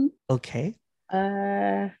sound. Okay.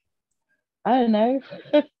 I don't know.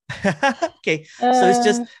 Okay.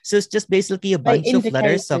 So it's just basically a bunch of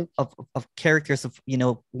letters of characters of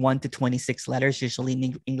 1 to 26 letters, usually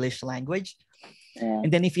in English language. Yeah.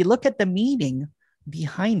 And then if you look at the meaning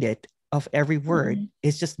behind it of every word,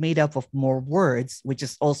 it's just made up of more words, which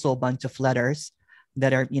is also a bunch of letters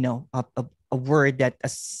that are, a word that a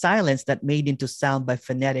silence that made into sound by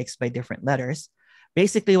phonetics by different letters.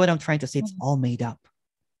 Basically, what I'm trying to say, it's all made up.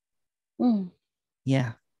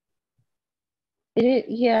 Yeah.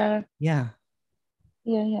 Yeah. Yeah.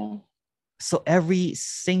 Yeah. So every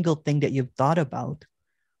single thing that you've thought about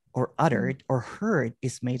or uttered or heard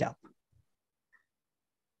is made up.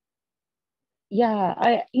 Yeah,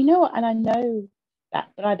 and I know that,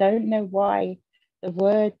 but I don't know why the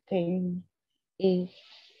word thing is.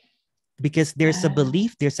 Because there's a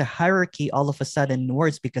belief, there's a hierarchy all of a sudden in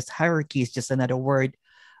words, because hierarchy is just another word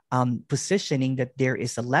positioning that there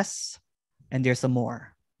is a less and there's a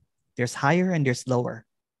more. There's higher and there's lower.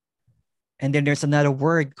 And then there's another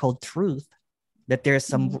word called truth, that there's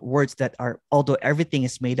some words that are, although everything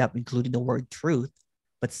is made up, including the word truth,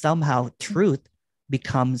 but somehow truth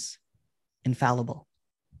becomes infallible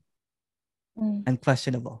and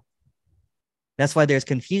questionable. That's why there's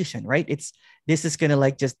confusion, right? This is gonna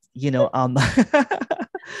like just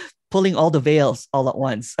pulling all the veils all at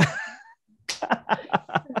once.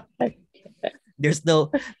 There's no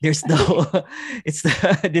this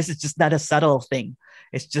is just not a subtle thing.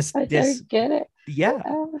 It's just I don't get it. Yeah.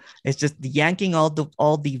 It's just yanking all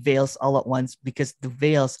the veils all at once, because the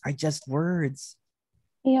veils are just words.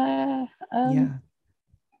 Yeah. Yeah.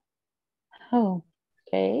 Oh,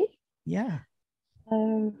 okay. Yeah.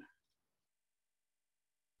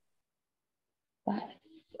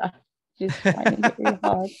 That's just finding it really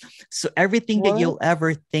hard. So everything that you'll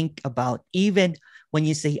ever think about, even when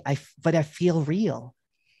you say, I feel real.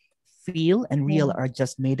 Feel and real are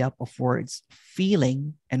just made up of words.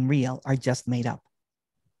 Feeling and real are just made up.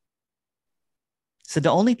 So the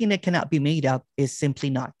only thing that cannot be made up is simply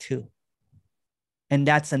not two. And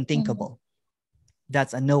that's unthinkable.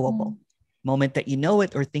 That's unknowable. Moment that you know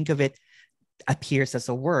it or think of it appears as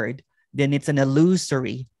a word, then it's an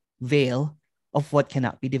illusory veil of what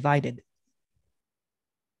cannot be divided.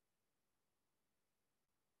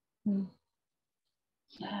 When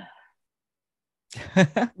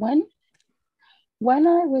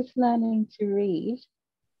I was learning to read,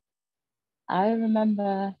 I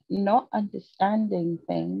remember not understanding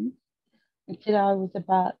things until I was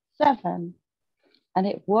about 7. And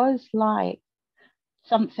it was like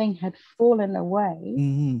something had fallen away.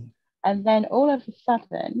 Mm-hmm. And then all of a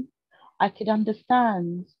sudden, I could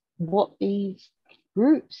understand what these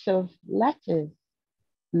groups of letters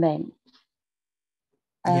meant.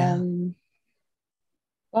 Yeah.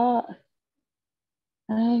 But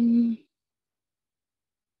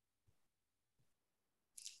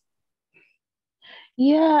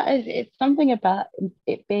yeah, it's something about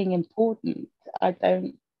it being important. I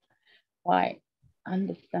don't quite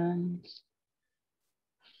understand.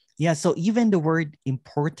 Yeah. So even the word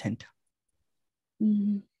important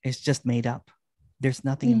is just made up. There's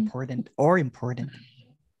nothing important or important.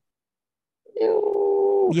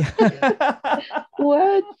 Ew. Yeah.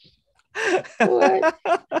 Words.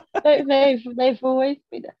 They've always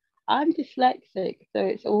been. I'm dyslexic, so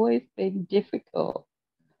it's always been difficult.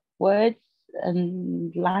 Words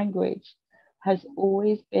and language has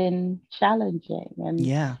always been challenging, and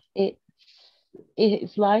Yeah.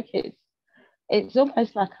 it's like it's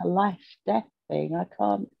almost like a life-death thing. I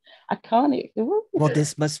can't. Well,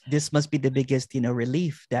 this must be the biggest,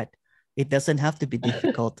 relief that it doesn't have to be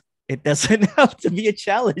difficult. It doesn't have to be a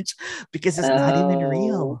challenge because it's not even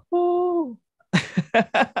real.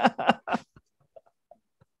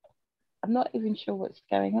 I'm not even sure what's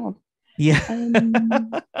going on. Yeah.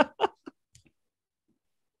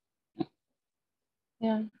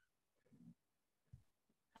 Yeah.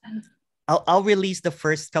 I'll release the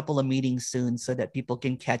first couple of meetings soon so that people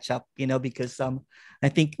can catch up, because I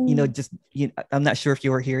think, I'm not sure if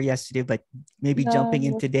you were here yesterday, but maybe jumping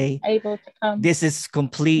in today, able to come. This is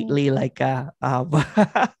completely like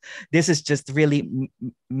this is just really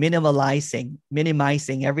minimizing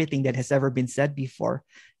everything that has ever been said before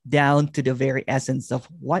down to the very essence of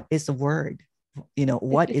what is a word.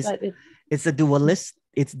 What is like it's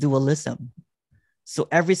dualism. So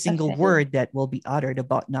every single word that will be uttered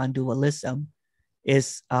about non-dualism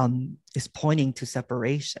is pointing to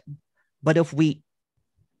separation. But if we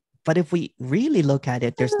really look at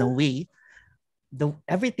it, there's no we.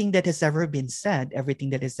 Everything that has ever been said,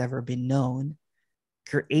 everything that has ever been known,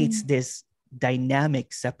 creates this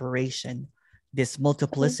dynamic separation, this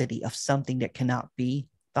multiplicity of something that cannot be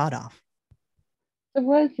thought of. The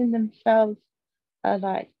words in themselves are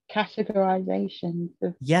like categorizations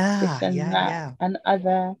of this and that and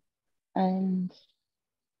other and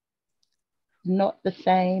not the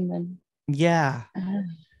same. And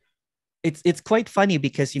it's quite funny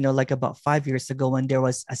because like about 5 years ago when there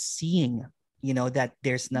was a seeing that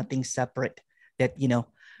there's nothing separate, that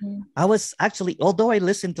I was actually, although I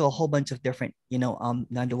listened to a whole bunch of different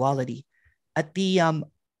non-duality, at the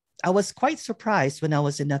I was quite surprised when I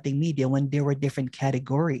was in Nothing Media when there were different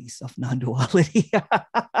categories of non-duality.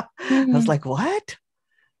 I was like, what?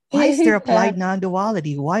 Why is there applied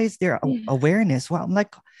non-duality? Why is there awareness? Well, I'm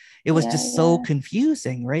like, it was just so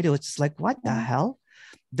confusing, right? It was just like, what the hell?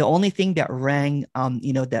 The only thing that rang,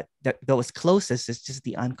 that was closest is just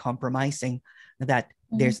the uncompromising that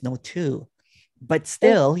there's no two. But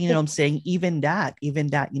still, what I'm saying, even that,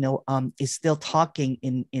 is still talking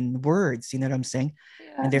in words, you know what I'm saying?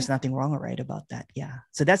 Yeah. And there's nothing wrong or right about that. Yeah.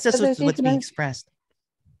 So that's just what's being expressed.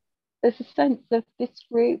 There's a sense of this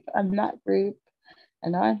group and that group,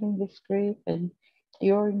 and I'm in this group, and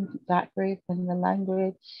you're in that group, and the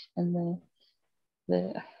language and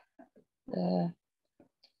the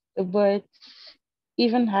words,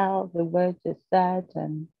 even how the words are said,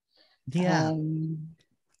 and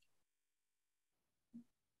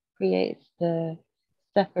creates the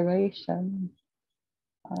separation.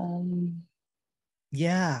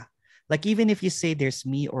 Like even if you say there's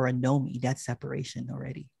me or a no me, that's separation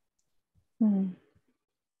already.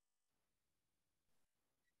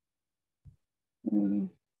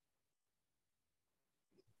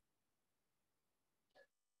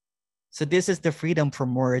 So this is the freedom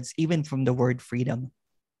from words, even from the word freedom.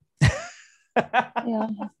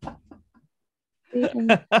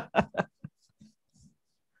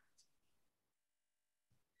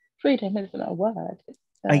 Freedom isn't a word.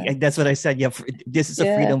 That's what I said. Yeah, this is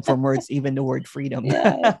a freedom from words, even the word freedom.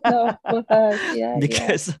 It's not a word.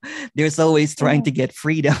 Because there's always trying to get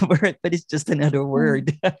freedom, but it's just another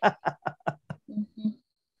word.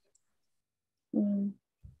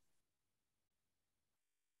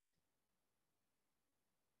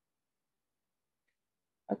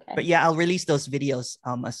 Okay. But yeah, I'll release those videos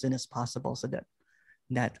as soon as possible so that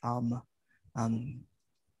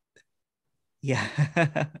yeah.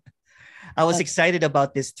 I was excited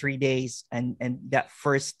about this 3 days, and the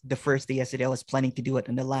first day yesterday, I was planning to do it,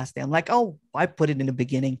 and the last day I'm like, oh, I put it in the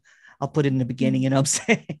beginning. I'll put it in the beginning, and I'm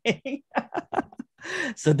saying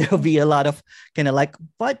so there'll be a lot of kind of like,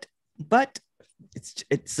 but it's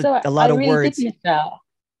So a I lot of really words. did miss out.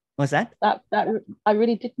 What's that? I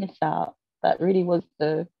really did miss out. That really was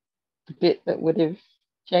the bit that would have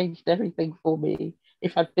changed everything for me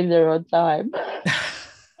if I'd been there on time.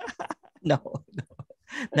 No,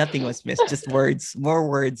 nothing was missed. Just words, more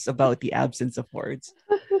words about the absence of words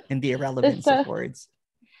and the irrelevance of words.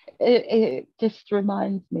 It just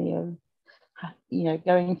reminds me of, you know,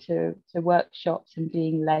 going to workshops and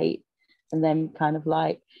being late, and then kind of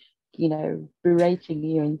like, you know, berating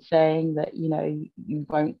you and saying that, you know, you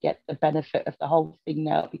won't get the benefit of the whole thing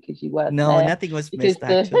now because you weren't No, there. nothing was missed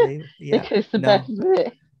actually. Yeah, because the best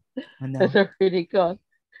bit has already gone.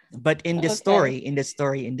 But in the story, in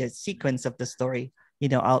the sequence of the story, you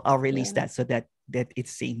know, I'll release that so that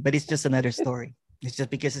it's seen. But it's just another story. It's just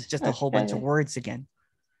because it's just a whole bunch of words again.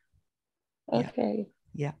 Okay.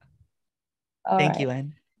 Yeah. All Thank right. you,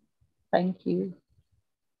 Anne. Thank you.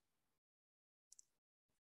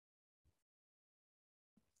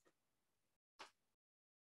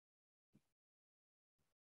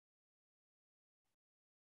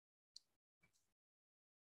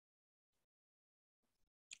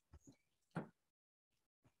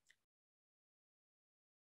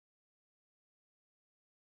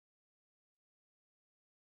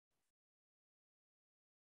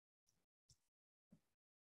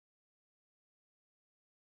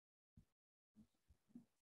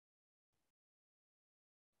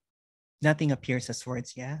 Nothing appears as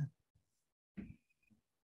words. Yeah.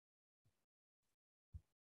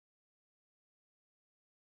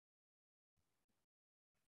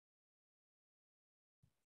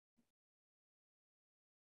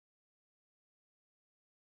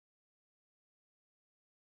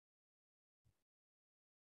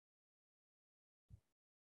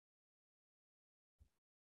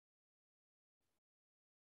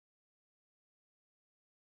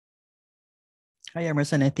 Hi,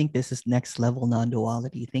 Emerson. I think this is next level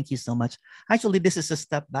non-duality. Thank you so much. Actually, this is a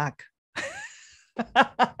step back.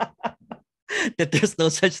 That there's no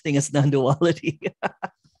such thing as non-duality.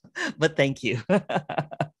 But thank you.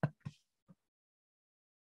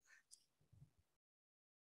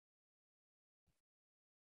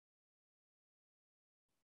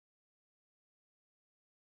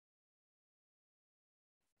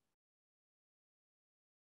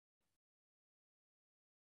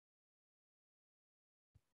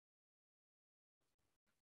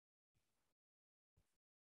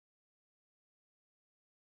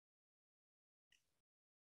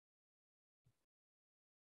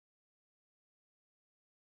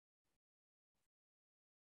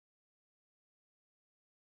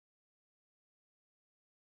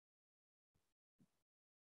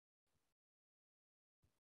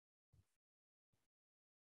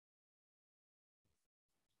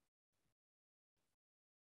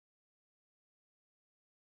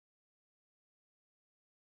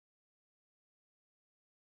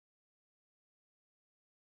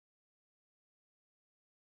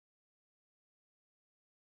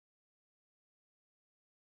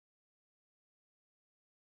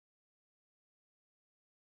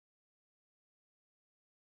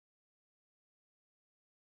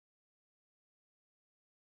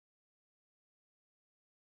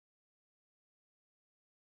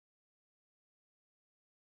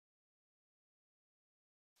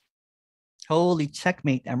 Holy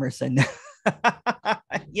checkmate, Emerson.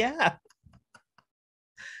 Yeah.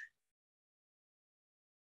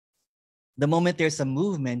 The moment there's a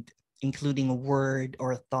movement, including a word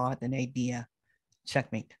or a thought, an idea,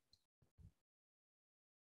 checkmate.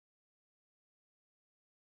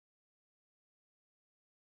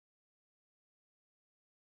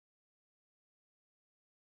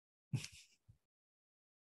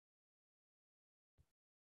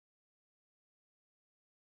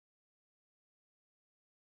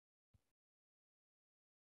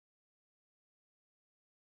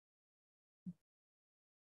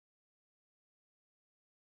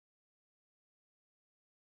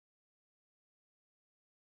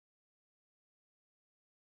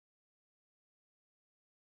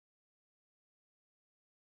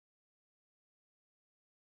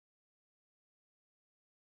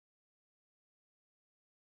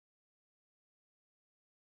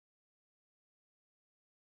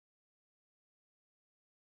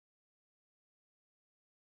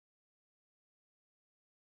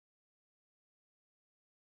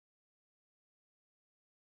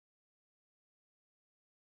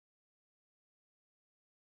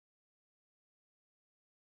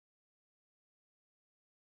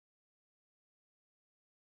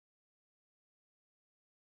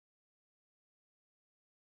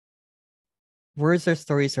 Words or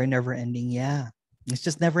stories are never ending. Yeah. It's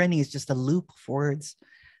just never ending. It's just a loop of words.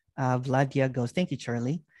 Vladia goes, thank you,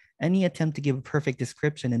 Charlie. Any attempt to give a perfect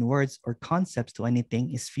description in words or concepts to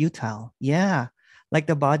anything is futile. Yeah. Like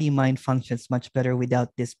the body mind functions much better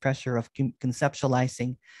without this pressure of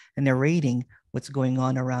conceptualizing and narrating what's going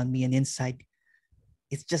on around me and inside.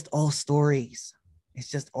 It's just all stories. It's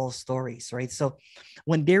just all stories, right? So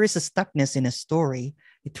when there is a stuckness in a story,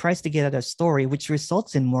 it tries to get at a story, which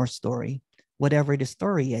results in more story, whatever the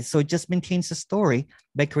story is. So it just maintains a story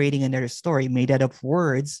by creating another story made out of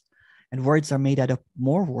words, and words are made out of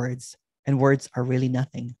more words, and words are really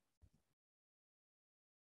nothing.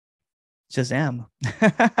 Shazam.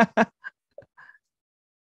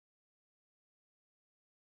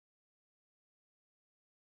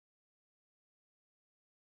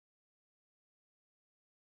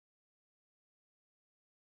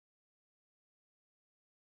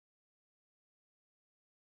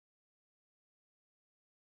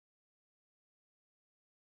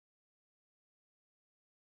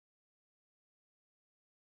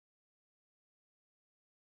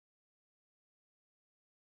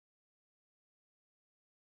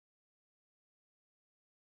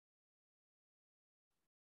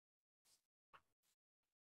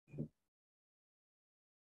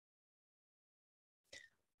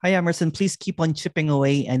 Hi, Emerson. Please keep on chipping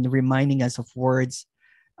away and reminding us of words.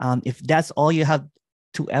 If that's all you have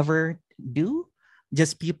to ever do,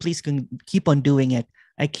 just please keep on doing it.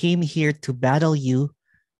 I came here to battle you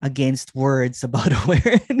against words about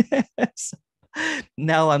awareness.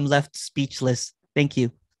 Now I'm left speechless. Thank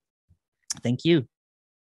you. Thank you.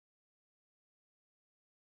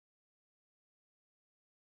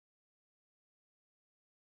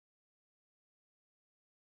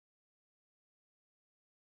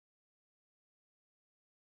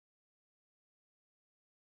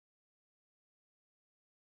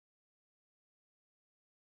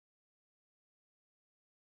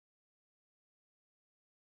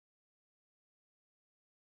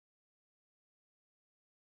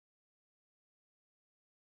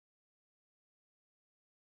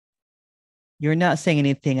 You're not saying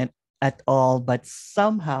anything at all, but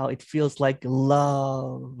somehow it feels like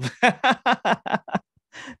love.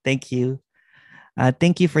 Thank you.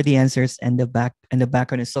 Thank you for the answers and the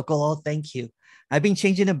background is so cool. Oh, thank you. I've been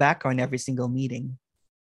changing the background every single meeting.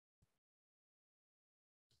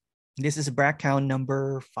 This is background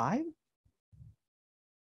number 5,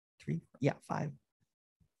 3, yeah, 5.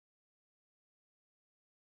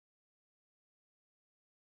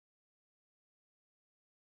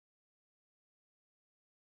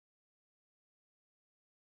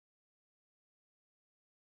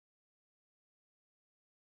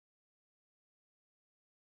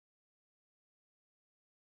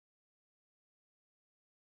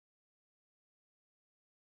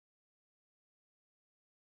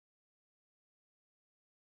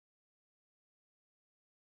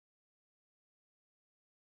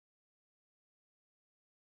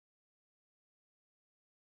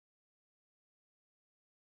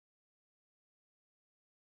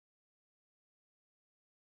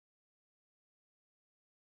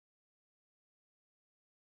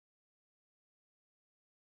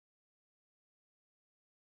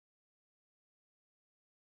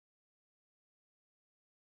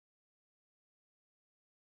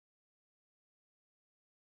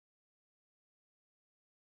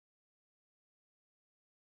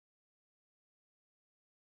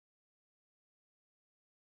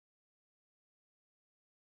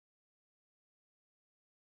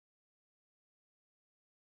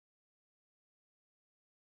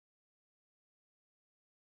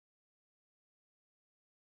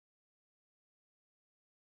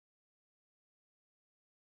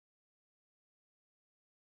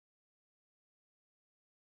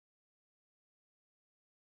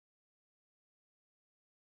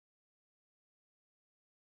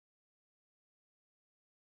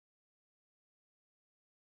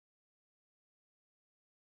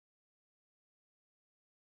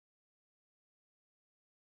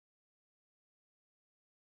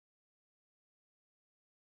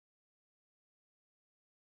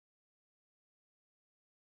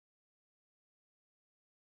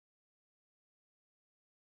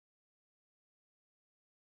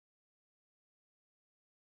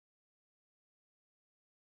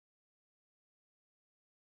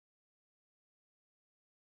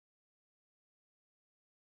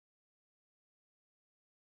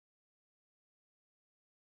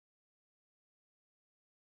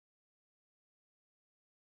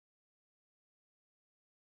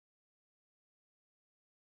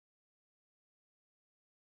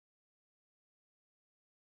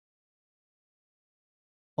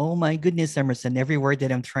 Oh my goodness, Emerson. Every word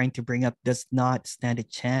that I'm trying to bring up does not stand a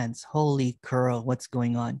chance. Holy curl, what's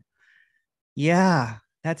going on? Yeah,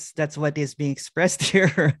 that's what is being expressed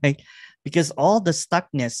here, right? Because all the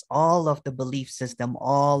stuckness, all of the belief system,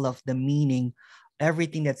 all of the meaning,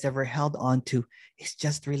 everything that's ever held on to is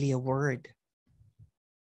just really a word.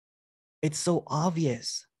 It's so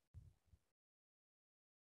obvious.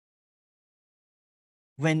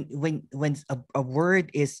 When a word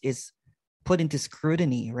is put into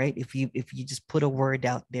scrutiny, right? If you just put a word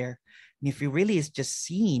out there, and if it really is just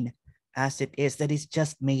seen as it is, that is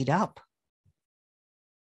just made up.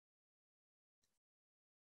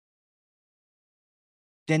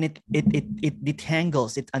 Then it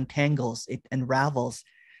detangles, it untangles, it unravels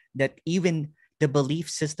that even the belief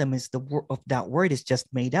system is the word of that word is just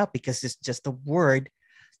made up, because it's just a word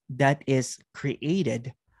that is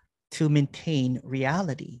created to maintain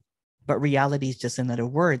reality. But reality is just another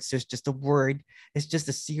word. So it's just a word. It's just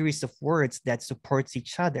a series of words that supports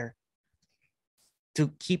each other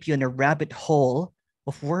to keep you in a rabbit hole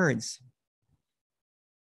of words.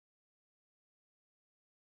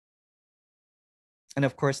 And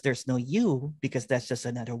of course, there's no you, because that's just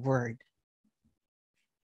another word.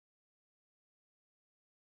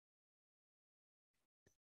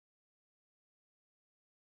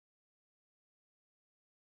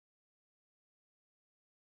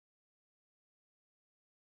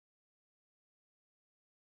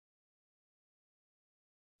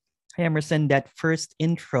 Hey, Emerson, that first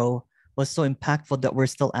intro was so impactful that we're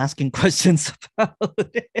still asking questions about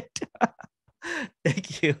it.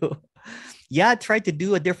 Thank you. Yeah, I tried to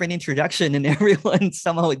do a different introduction and everyone,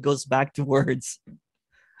 somehow it goes back to words.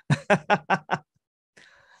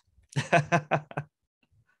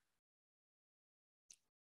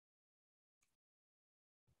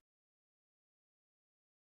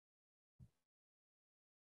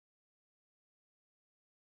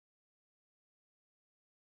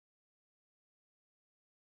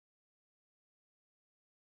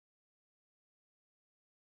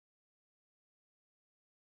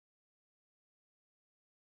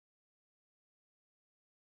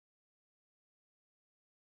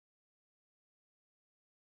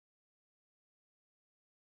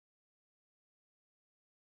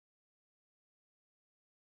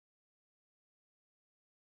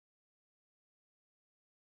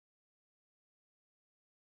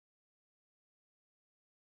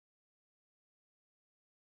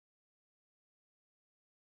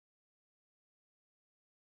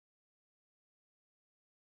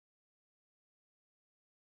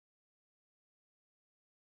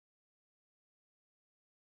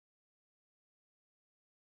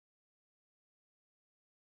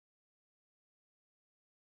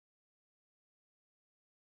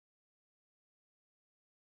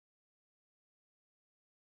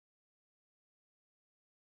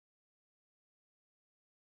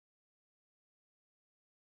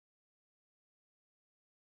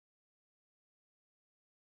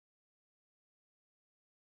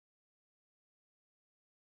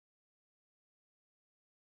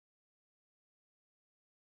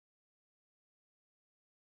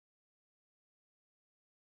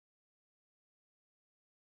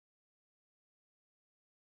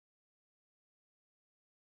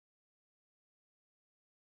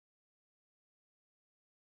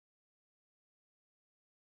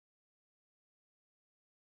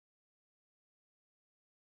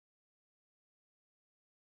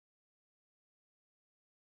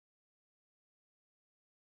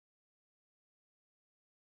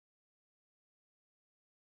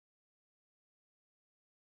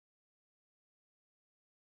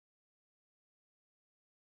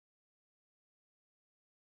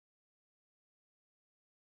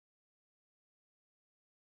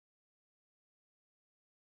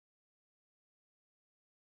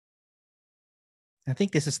 I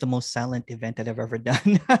think this is the most silent event that I've ever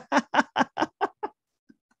done.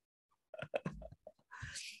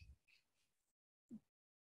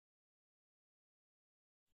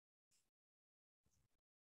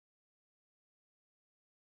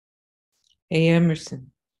 Hey,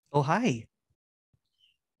 Emerson. Oh, hi.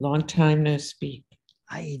 Long time no speak.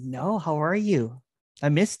 I know. How are you? I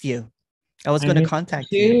missed you. I was I going to missed contact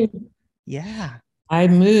you you. too. Yeah. I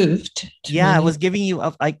moved to Yeah, I was giving you,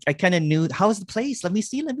 I kind of knew, how's the place? Let me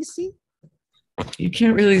see. You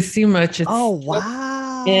can't really see much. It's Oh, still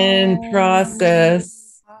wow. in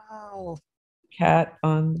process. Wow. Cat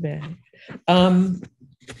on the bed.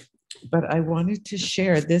 But I wanted to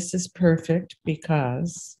share, this is perfect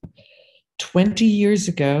because 20 years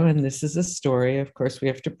ago, and this is a story, of course, we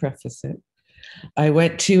have to preface it. I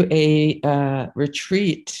went to a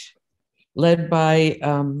retreat led by,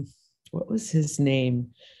 what was his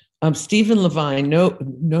name? Stephen Levine,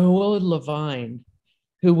 Noah Levine,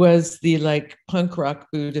 who was the like punk rock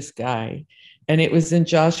Buddhist guy. And it was in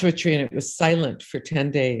Joshua Tree, and it was silent for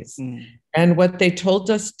 10 days. And what they told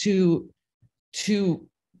us to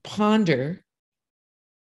ponder,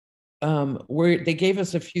 they gave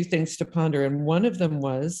us a few things to ponder. And one of them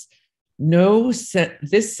was,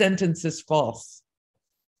 this sentence is false.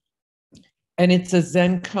 And it's a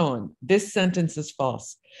Zen koan. This sentence is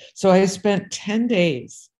false. So I spent 10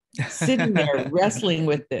 days sitting there wrestling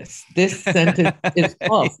with this. This sentence is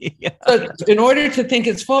false. Yeah. So in order to think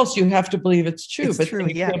it's false, you have to believe it's true. It's true,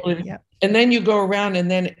 yeah. And then you go around,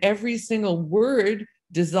 and then every single word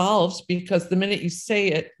dissolves, because the minute you say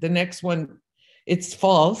it, the next one, it's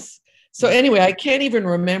false. So anyway, I can't even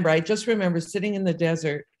remember. I just remember sitting in the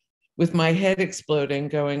desert with my head exploding,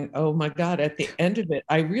 going, oh my God, at the end of it,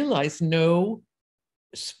 I realized no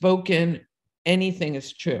spoken anything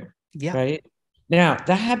is true. Yeah. Right? Now,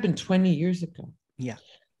 that happened 20 years ago. Yeah.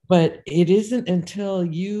 But it isn't until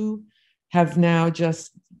you have now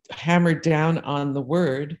just hammered down on the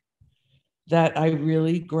word that I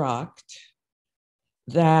really grokked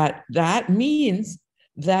that means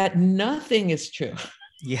that nothing is true.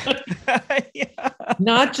 Yeah. Yeah.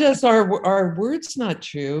 Not just our words not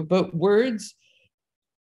true, but words,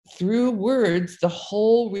 through words, the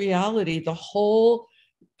whole reality, the whole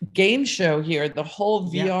game show here, the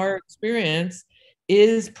whole VR experience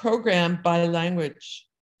is programmed by language.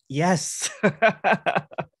 Yes.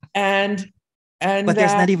 and but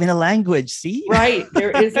there's not even a language, see? Right.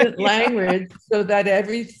 There isn't language, so that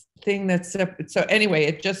everything that's separate. So anyway,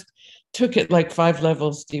 it just took it like 5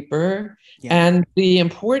 levels deeper. Yeah. And the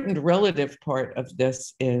important relative part of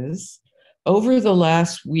this is, over the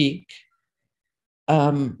last week,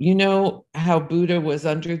 you know how Buddha was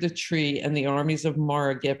under the tree and the armies of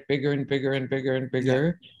Mara get bigger and bigger and bigger and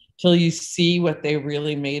bigger, till you see what they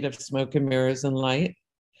really made of smoke and mirrors and light.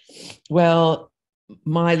 Well,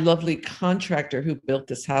 my lovely contractor who built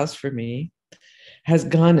this house for me has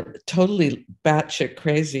gone totally batshit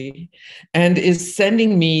crazy and is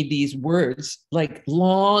sending me these words, like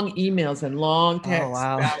long emails and long texts. Oh,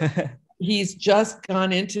 wow. He's just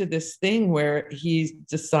gone into this thing where he's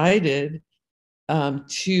decided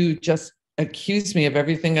to just accuse me of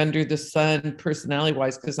everything under the sun,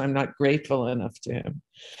 personality-wise, because I'm not grateful enough to him.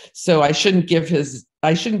 So I shouldn't give his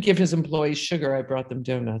employees sugar. I brought them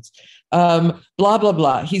donuts. Blah blah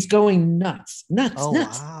blah. He's going nuts. Oh,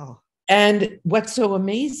 nuts. wow. And what's so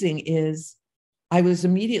amazing is I was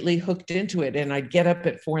immediately hooked into it, and I'd get up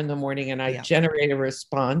at 4 a.m. and I'd generate a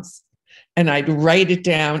response, and I'd write it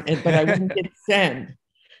down, but I wouldn't hit send.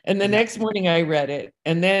 And the next morning I read it,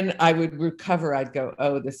 and then I would recover. I'd go,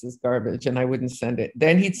 oh, this is garbage, and I wouldn't send it.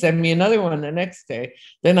 Then he'd send me another one the next day.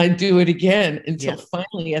 Then I'd do it again until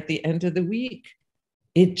finally at the end of the week,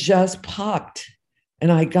 it just popped.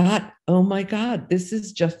 And I got, oh my God, this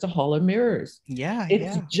is just a hall of mirrors. Yeah.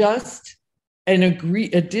 It's just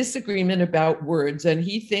a disagreement about words. And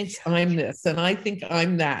he thinks I'm this, and I think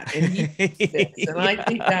I'm that. And he thinks this, and I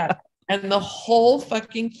think that. And the whole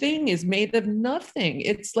fucking thing is made of nothing.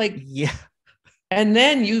 It's like, and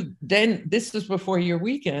then this was before your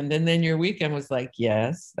weekend. And then your weekend was like,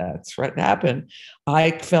 yes, that's what happened.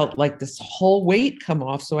 I felt like this whole weight come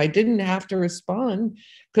off. So I didn't have to respond,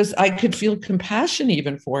 because I could feel compassion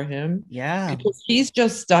even for him. Yeah. Because he's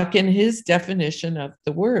just stuck in his definition of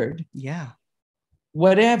the word. Yeah.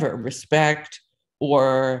 Whatever, respect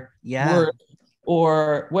or worth,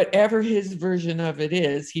 or whatever his version of it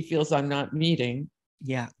is, he feels I'm not meeting.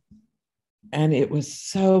 Yeah. And it was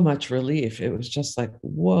so much relief. It was just like,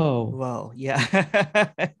 whoa. Yeah.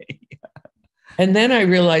 And then I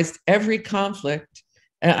realized every conflict,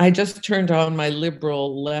 and I just turned on my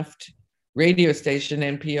liberal left radio station,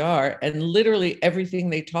 NPR, and literally everything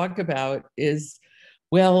they talk about is,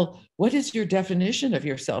 well, what is your definition of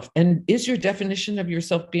yourself? And is your definition of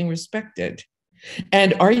yourself being respected?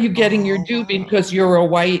 And are you getting your due because you're a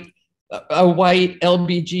white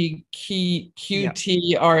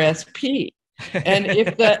LBGQTRSP? And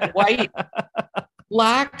if the white,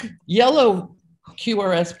 black, yellow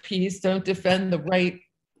QRSPs don't defend the right,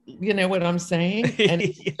 you know what I'm saying? And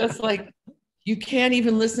it's just like, you can't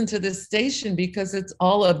even listen to this station because it's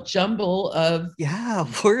all a jumble of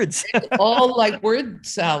words. It's all like word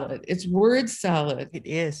salad. It's word salad. It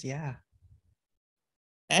is, yeah.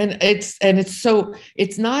 And then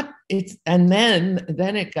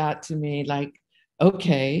it got to me like,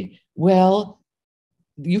 okay, well,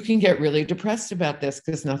 you can get really depressed about this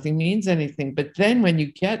because nothing means anything. But then when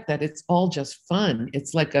you get that it's all just fun,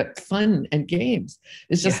 it's like a fun and games.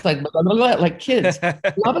 It's just like blah, blah, blah, like kids. Blah,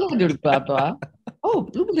 blah, blah, blah, blah. Oh,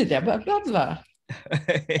 blah, blah, blah, blah, blah.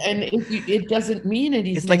 And it doesn't mean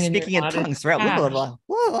anything. It's like and you're speaking in not tongues, right? attached.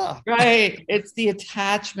 Whoa. Right. It's the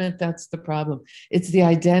attachment that's the problem. It's the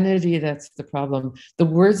identity that's the problem. The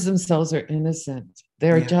words themselves are innocent.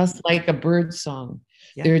 They're Yeah. just like a bird song.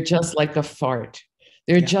 Yeah. They're just like a fart.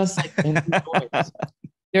 They're Yeah. just like any noise.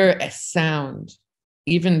 They're a sound.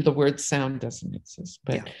 Even the word sound doesn't exist,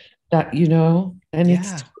 but Yeah. that, you know, and it's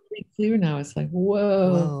Yeah. totally clear now. It's like,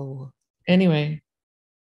 whoa. Whoa. Anyway,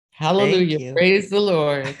 hallelujah. Thank you. Praise the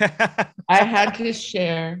Lord. I had to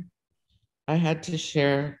share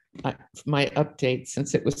my update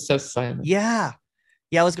since it was so silent. Yeah.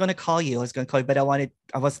 I was going to call you. But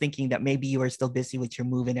I was thinking that maybe you were still busy with your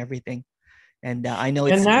move and everything. And I know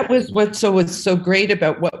it's. And that was what was so great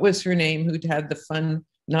about, what was her name, who'd had the fun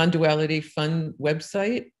non-duality fun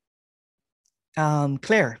website?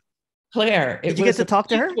 Claire. Did you get to talk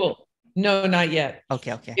to her? No, not yet.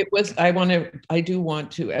 Okay. It was, I do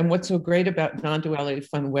want to. And what's so great about non-duality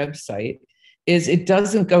fun website is it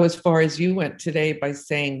doesn't go as far as you went today by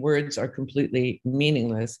saying words are completely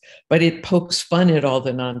meaningless, but it pokes fun at all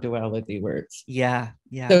the non-duality words. Yeah.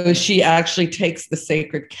 So she actually takes the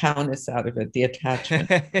sacred cowness out of it, the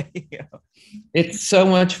attachment. Yeah. It's so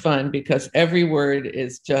much fun because every word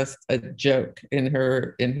is just a joke in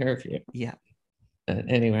her view. Yeah.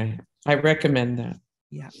 Anyway, I recommend that.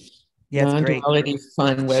 Yeah. It's great. Non-duality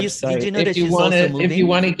fun website. Did you know that she's also moving? If you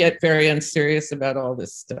want to get very unserious about all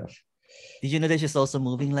this stuff. Did you know that she's also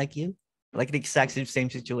moving like you? Like the exact same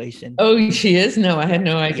situation. Oh, she is? No, I had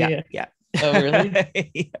no idea. Yeah. Oh, really?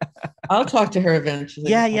 Yeah. I'll talk to her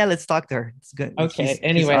eventually. Yeah, let's talk to her. It's good. Okay.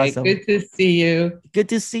 She's awesome. Good to see you. Good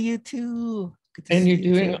to see you too. You're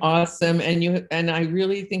doing awesome. And I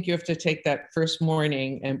really think you have to take that first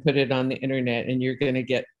morning and put it on the internet, and you're going to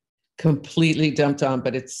get completely dumped on,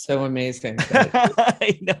 but it's so amazing.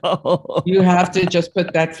 I know. You have to just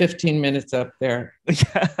put that 15 minutes up there.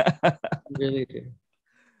 Yeah. You really do.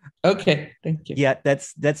 Okay, thank you. Yeah,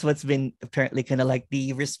 that's what's been apparently kind of like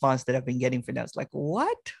the response that I've been getting for now. It's like,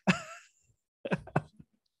 what?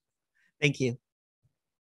 Thank you.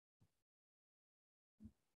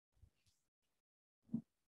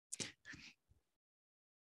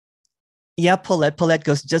 Yeah, Paulette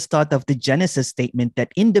goes, just thought of the Genesis statement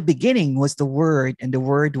that in the beginning was the Word and the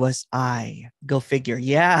Word was I. Go figure.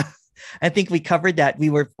 Yeah, I think we covered that.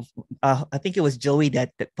 I think it was Joey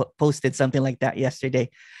that posted something like that yesterday.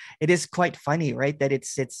 It is quite funny, right? That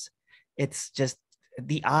it's just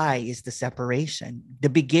the I is the separation. The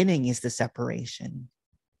beginning is the separation.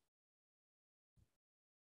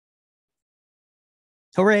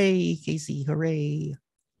 Hooray, Casey, hooray.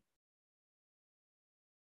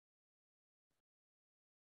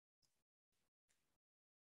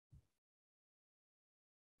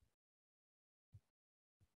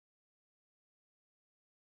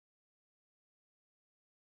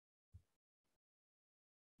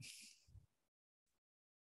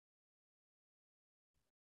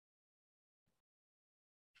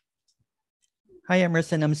 Hi,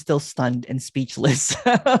 Emerson. I'm still stunned and speechless.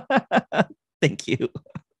 Thank you.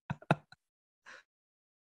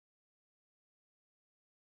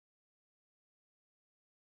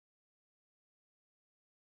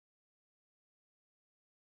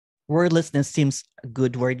 Wordlessness seems a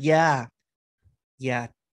good word. Yeah.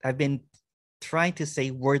 I've been trying to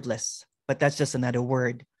say wordless, but that's just another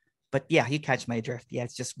word. But yeah, you catch my drift. Yeah,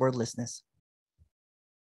 it's just wordlessness.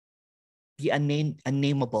 The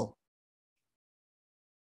unnameable.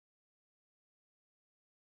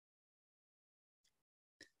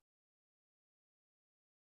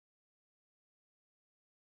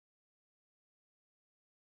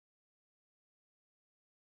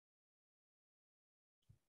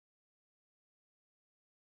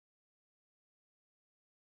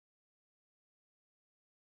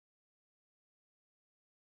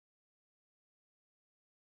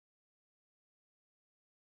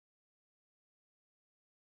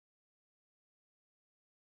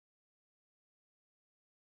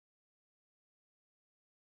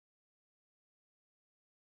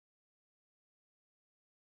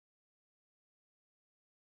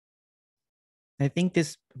 I think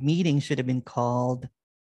this meeting should have been called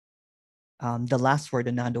the last word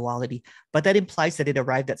of non-duality, but that implies that it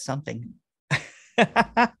arrived at something.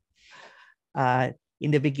 In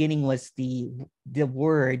the beginning was the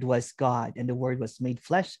word was God, and the word was made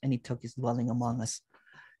flesh, and he took his dwelling among us.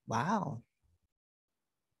 Wow.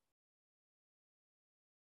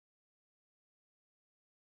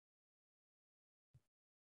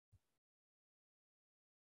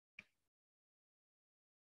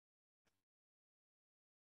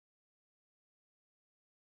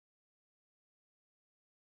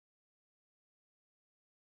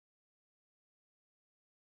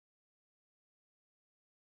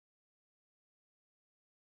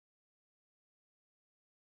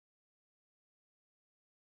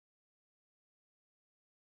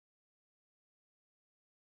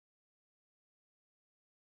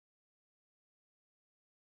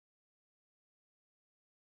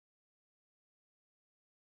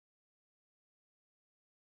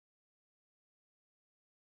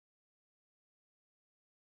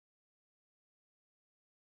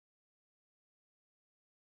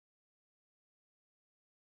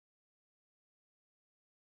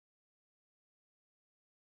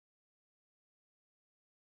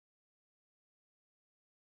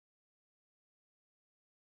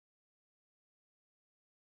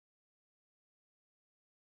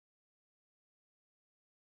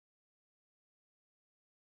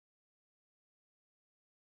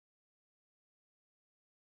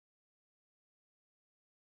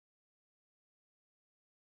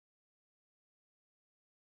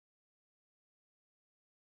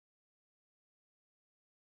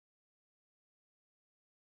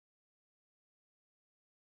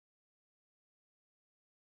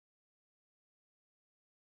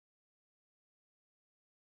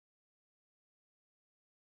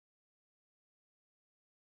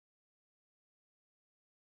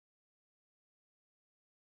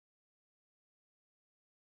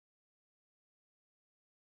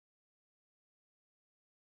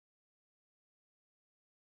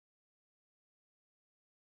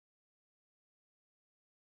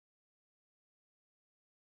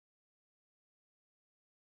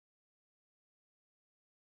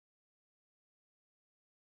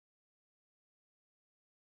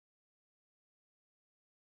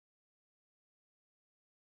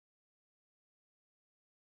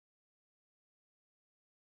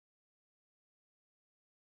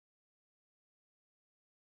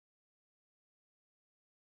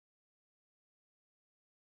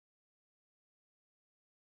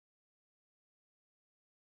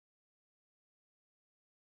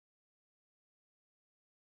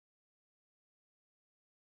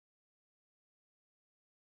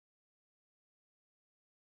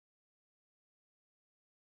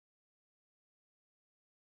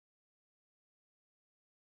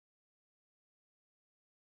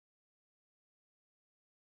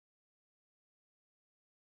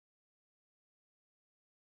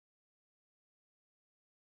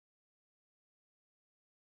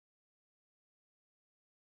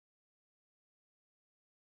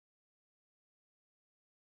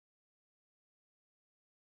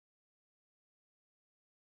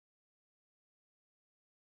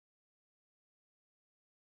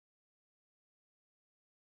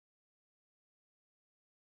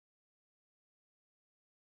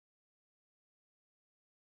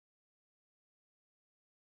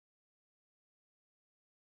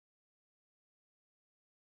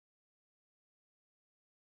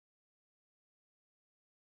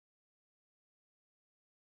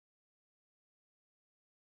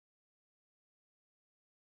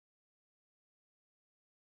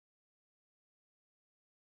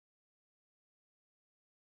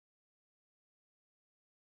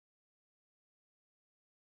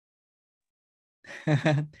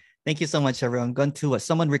 Thank you so much, everyone. I'm going to,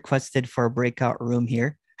 someone requested for a breakout room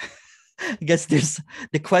here. I guess there's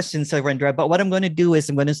the questions are running dry, but what I'm going to do is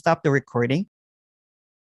I'm going to stop the recording.